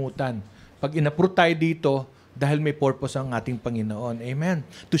kakalimutan Pag inaprove tayo dito, dahil may purpose ang ating Panginoon. Amen.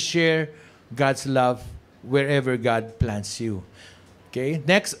 To share God's love wherever God plants you. Okay?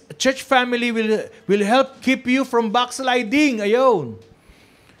 Next, church family will help keep you from backsliding. Ayun.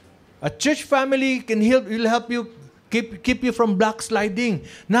 A church family will help you keep you from backsliding.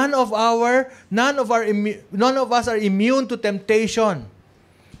 None of us are immune to temptation.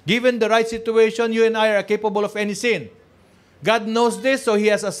 Given the right situation, you and I are capable of any sin. God knows this, so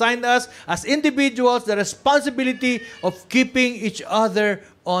He has assigned us as individuals the responsibility of keeping each other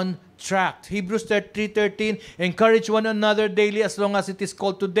on track. Hebrews 3:13, encourage one another daily as long as it is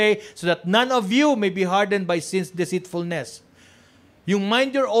called today, so that none of you may be hardened by sin's deceitfulness. Yung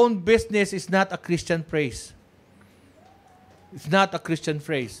mind your own business is not a Christian phrase. It's not a Christian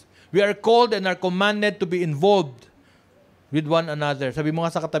phrase. We are called and are commanded to be involved with one another. Sabi mo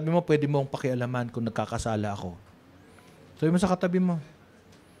nga sa katabi mo, pwede mong pakialaman kung nagkakasala ako. Sabi mo sa katabi mo,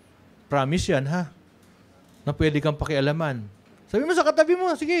 promise yan ha, na pwede kang pakialaman. Sabi mo sa katabi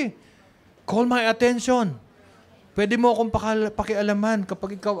mo, sige, call my attention. Pwede mo akong pakialaman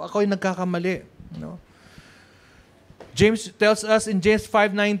kapag ako'y nagkakamali. No? James tells us in James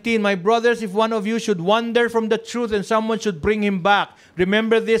 5:19, my brothers, if one of you should wander from the truth and someone should bring him back,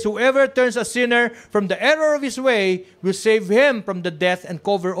 remember this, whoever turns a sinner from the error of his way will save him from the death and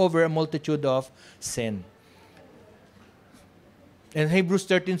cover over a multitude of sin. In Hebrews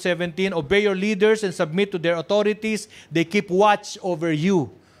 13:17, obey your leaders and submit to their authorities. They keep watch over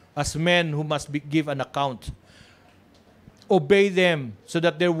you as men who must give an account. Obey them so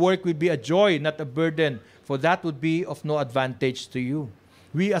that their work will be a joy, not a burden, for that would be of no advantage to you.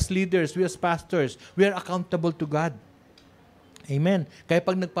 We as leaders, we as pastors, we are accountable to God. Amen. Kaya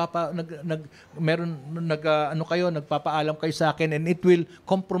pag nagpapaalam kayo sa akin and it will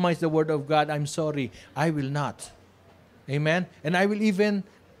compromise the word of God, I'm sorry, I will not. Amen? And I will even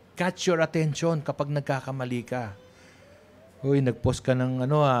catch your attention kapag nagkakamali ka. Uy, nag-post ka ng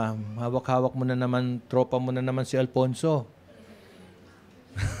hawak-hawak mo na naman, tropa mo na naman si Alfonso.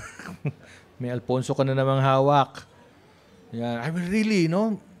 May Alfonso ka na namang hawak. Yan. I will really,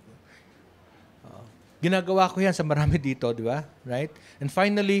 ginagawa ko yan sa marami dito, di ba? Right? And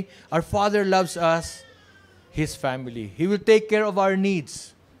finally, our Father loves us, His family. He will take care of our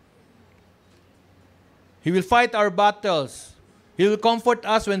needs. He will fight our battles. He will comfort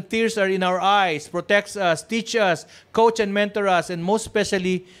us when tears are in our eyes, protects us, teach us, coach and mentor us, and most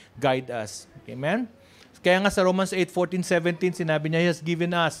especially, guide us. Amen? Kaya nga sa Romans 8:14-17, sinabi niya, He has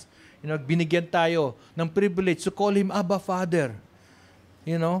given us, binigyan tayo ng privilege to call Him Abba Father.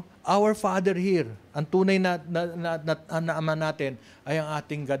 Our Father here. Ang tunay na ama natin ay ang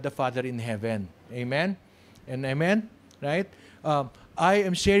ating God the Father in heaven. Amen? And amen? Right? I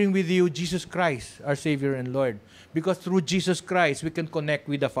am sharing with you Jesus Christ, our Savior and Lord. Because through Jesus Christ, we can connect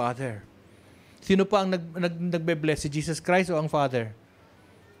with the Father. Sino pa ang nagbe-bless? Si Jesus Christ o ang Father?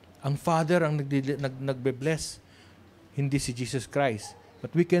 Ang Father ang nagbe-bless. Hindi si Jesus Christ.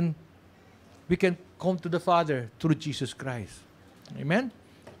 But we can come to the Father through Jesus Christ. Amen?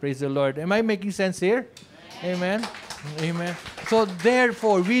 Praise the Lord. Am I making sense here? Amen? Amen. So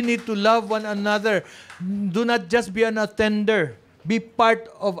therefore, we need to love one another. Do not just be an attender. Be part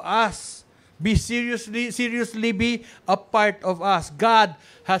of us. Be seriously be a part of us. God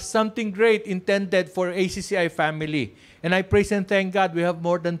has something great intended for ACCI family. And I praise and thank God we have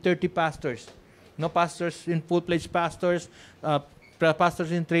more than 30 pastors. Pastors in full-fledged pastors, pastors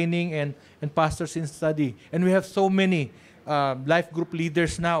in training, and pastors in study. And we have so many life group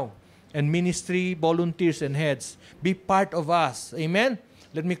leaders now, and ministry volunteers and heads. Be part of us. Amen?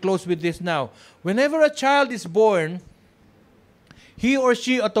 Let me close with this now. Whenever a child is born, he or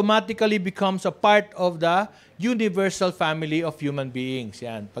she automatically becomes a part of the universal family of human beings.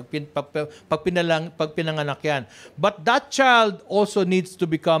 Yan. Pag pinanganak yan. But that child also needs to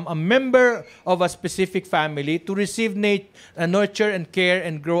become a member of a specific family to receive nurture and care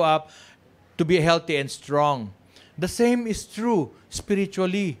and grow up to be healthy and strong. The same is true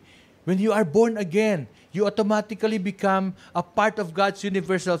spiritually. When you are born again, you automatically become a part of God's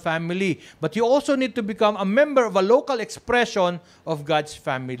universal family. But you also need to become a member of a local expression of God's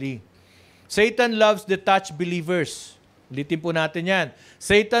family. Satan loves detached believers. Ulitin po natin yan.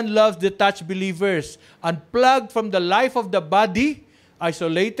 Satan loves detached believers, unplugged from the life of the body,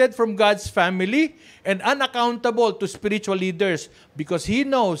 isolated from God's family, and unaccountable to spiritual leaders because he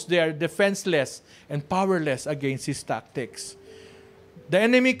knows they are defenseless and powerless against his tactics. The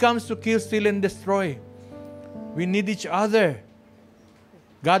enemy comes to kill, steal, and destroy. We need each other.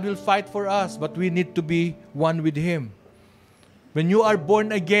 God will fight for us, but we need to be one with Him. When you are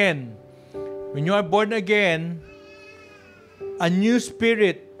born again, a new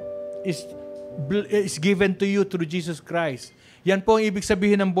spirit is given to you through Jesus Christ. Yan po ang ibig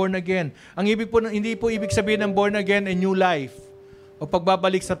sabihin ng born again. Hindi po ibig sabihin ng born again a new life o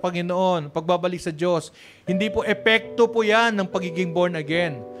pagbabalik sa Panginoon, pagbabalik sa Diyos. Hindi po epekto po yan ng pagiging born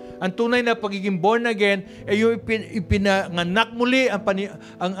again. Ang tunay na pagiging born again ay yung ipinanganak muli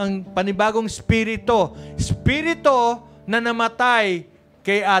ang panibagong spirito. Spirito na namatay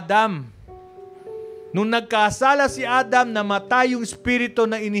kay Adam. Nung nagkasala si Adam, namatay yung spirito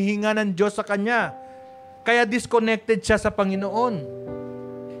na inihinga ng Diyos sa kanya. Kaya disconnected siya sa Panginoon.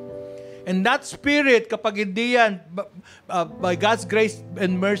 And that spirit, kapag hindi yan, by God's grace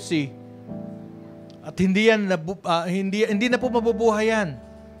and mercy, at hindi na po mabubuhay yan.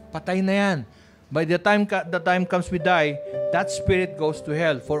 Patay na yan. By the time comes we die, that spirit goes to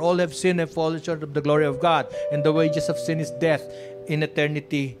hell. For all have sinned and fallen short of the glory of God, and the wages of sin is death, in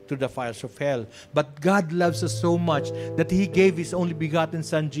eternity to the fires of hell. But God loves us so much that He gave His only begotten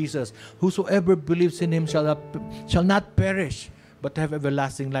Son, Jesus. Whosoever believes in Him shall not perish, but have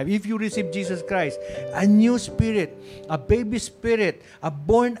everlasting life. If you receive Jesus Christ, a new spirit, a baby spirit, a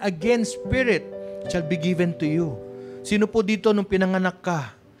born-again spirit shall be given to you. Sino po dito nung pinanganak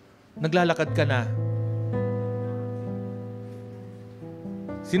ka, naglalakad ka na?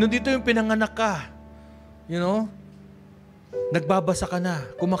 Sino dito yung pinanganak ka? Nagbabasa ka na,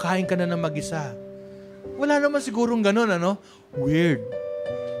 kumakain ka na ng mag-isa. Wala naman sigurong ganun, Weird.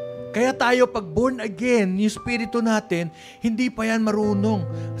 Kaya tayo, pag born again, yung spirito natin, hindi pa yan marunong.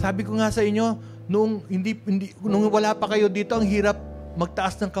 Sabi ko nga sa inyo, nung wala pa kayo dito, ang hirap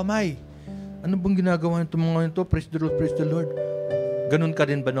magtaas ng kamay. Ano bang ginagawa nito mga ito? Praise the Lord. Ganun ka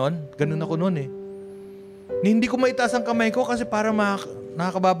rin ba nun? Ganun ako nun eh. Hindi ko maitaas ang kamay ko kasi parang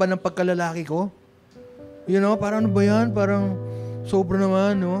nakakababa ng pagkalalaki ko. Parang ano ba yan? Parang sobra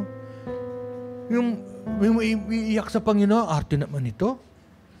naman, no? Yung iiyak sa Panginoon, arte naman ito.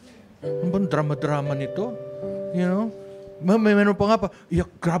 Ano bang drama-drama nito? May meron pa nga pa,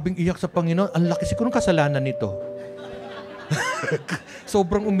 grabing iyak sa Panginoon. Ang laki siguro ng kasalanan nito.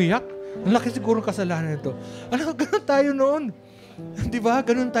 Sobrang umiyak. Ang laki siguro ng kasalanan nito. Ganun tayo noon. Di ba?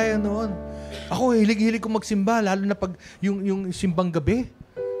 Ganun tayo noon. Ako, hilig-hilig ko magsimba, lalo na pag yung simbang gabi.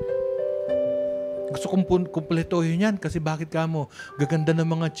 Gusto kong kumpletuhin yan kasi bakit ka mo? Gaganda ng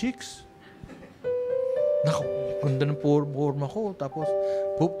mga chicks. Naku, ganda ng forma ko. Tapos,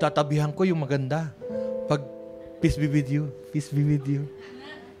 tatabihan ko yung maganda. Pag, peace be with you. Peace be with you.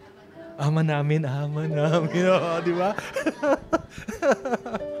 Ama namin. Di ba?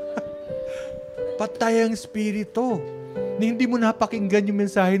 Patay ang spirito. Hindi mo napakinggan yung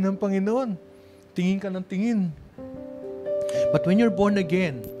mensahe ng Panginoon. Tingin ka ng tingin. But when you're born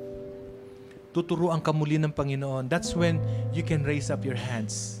again, tuturuan ka muli ng Panginoon. That's when you can raise up your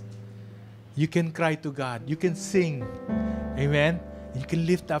hands. You can cry to God. You can sing. Amen? You can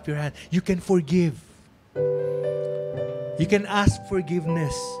lift up your hand. You can forgive. You can ask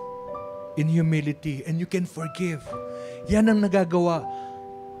forgiveness in humility. And you can forgive. Yan ang nagagawa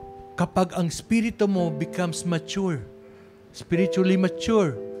kapag ang spirito mo becomes mature. Spiritually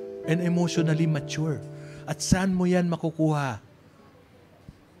mature and emotionally mature. At saan mo yan makukuha?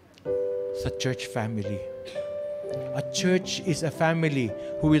 Sa church family. A church is a family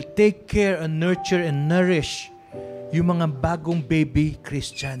who will take care and nurture and nourish yung mga bagong baby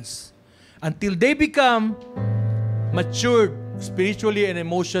Christians until they become matured spiritually and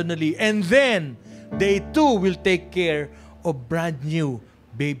emotionally, and then they too will take care of brand new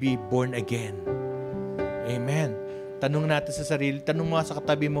baby born again. Amen. Tanong natin sa sarili, tanong mo sa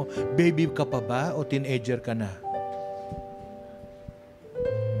katabi mo, baby ka pa ba o teenager ka na?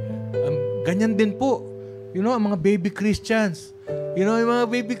 Ganyan din po. Ang mga baby Christians. Yung mga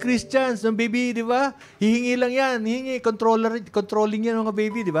baby Christians, yung baby, di ba? Hihingi lang yan. Hihingi. Controlling yan mga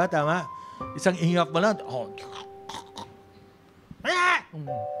baby, di ba? Tama? Isang ihingap mo lang.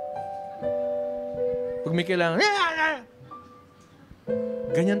 Pag may kailangan,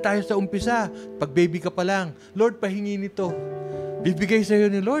 ganyan tayo sa umpisa. Pag baby ka pa lang, Lord, pahingi nito. Bibigay sa'yo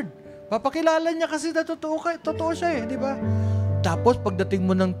ni Lord. Papakilala niya kasi na totoo siya eh, di ba? Tapos, pagdating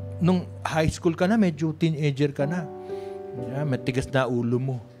mo nung high school ka na, medyo teenager ka na. Yeah, matigas na ulo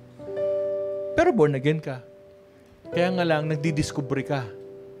mo. Pero born again ka. Kaya nga lang, nagdidiscovery ka.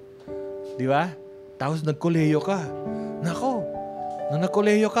 Di ba? Tapos nagkoleyo ka. Nako, nung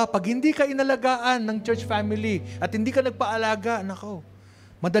nagkoleyo ka, pag hindi ka inalagaan ng church family at hindi ka nagpaalaga, nako,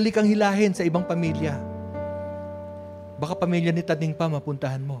 madali kang hilahin sa ibang pamilya. Baka pamilya ni Tading pa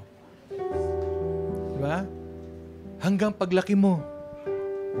mapuntahan mo. Di ba? Hanggang paglaki mo.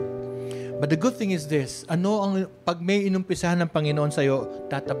 But the good thing is this, pag may inumpisahan ng Panginoon sa'yo,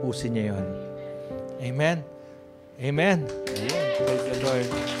 tatapusin niya yon. Amen? Amen. Amen. Praise the Lord.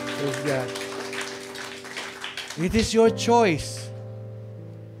 Praise God. It is your choice,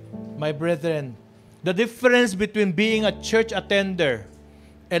 my brethren. The difference between being a church attender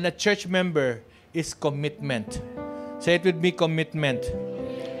and a church member is commitment. Say it with me, commitment.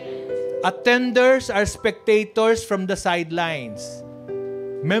 Attenders are spectators from the sidelines.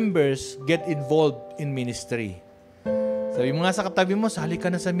 Members get involved in ministry. Sabi mo nga sa katabi mo, sali ka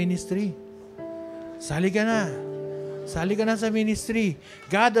na sa ministry. Sali ka na. Sali ka na sa ministry.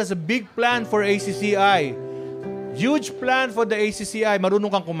 God has a big plan for ACCI. Huge plan for the ACCI.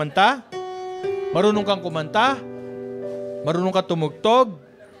 Marunong kang kumanta? Marunong kang kumanta? Marunong kang tumugtog?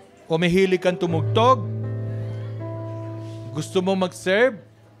 O may hilig kang tumugtog? Gusto mo mag-serve?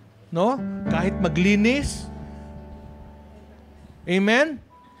 No? Kahit maglinis? Amen?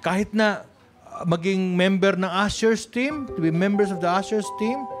 Kahit na maging member ng ushers team, to be members of the ushers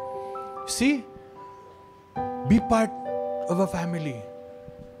team. See? Be part of a family.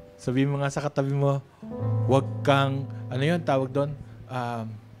 Sabi mo nga sa katabi mo, wag kang, ano yun, tawag doon?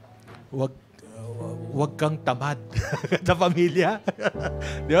 Wag kang tamad sa pamilya.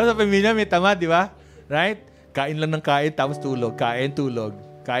 Di ba? Sa pamilya may tamad, di ba? Right? Kain lang ng kain, tapos tulog. Kain, tulog.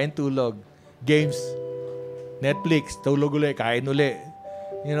 Kain, tulog. Games. Netflix. Tulog uli. Kain uli.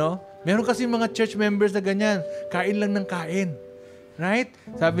 You know? Meron kasi mga church members na ganyan. Kain lang ng kain. Right?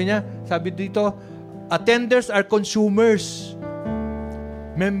 Sabi dito, attenders are consumers.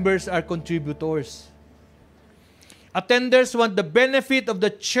 Members are contributors. Attenders want the benefit of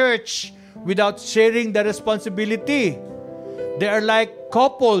the church without sharing the responsibility. They are like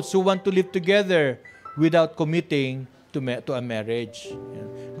couples who want to live together without committing to a marriage.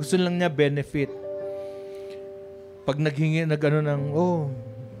 Gusto lang niya benefit. Pag naghingi,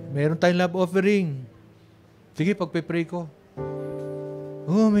 meron tayong love offering. Sige, pagpe-pray ko.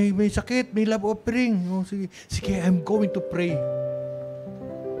 Oh, may sakit, may love offering. Oh, sige, I'm going to pray.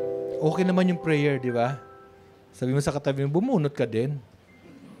 Okay naman yung prayer, di ba? Sabi mo sa katabi mo, bumunot ka din.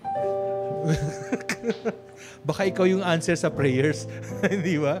 Baka ikaw yung answer sa prayers.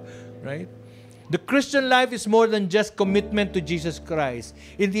 Di ba? Right? The Christian life is more than just commitment to Jesus Christ.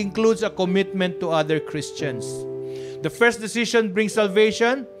 It includes a commitment to other Christians. The first decision brings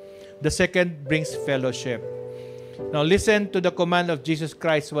salvation. The second brings fellowship. Now listen to the command of Jesus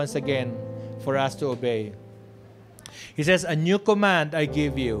Christ once again for us to obey. He says, "A new command I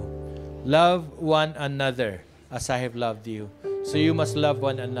give you. Love one another as I have loved you. So you must love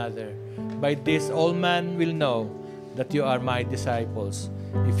one another. By this all men will know that you are my disciples,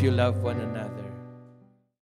 if you love one another."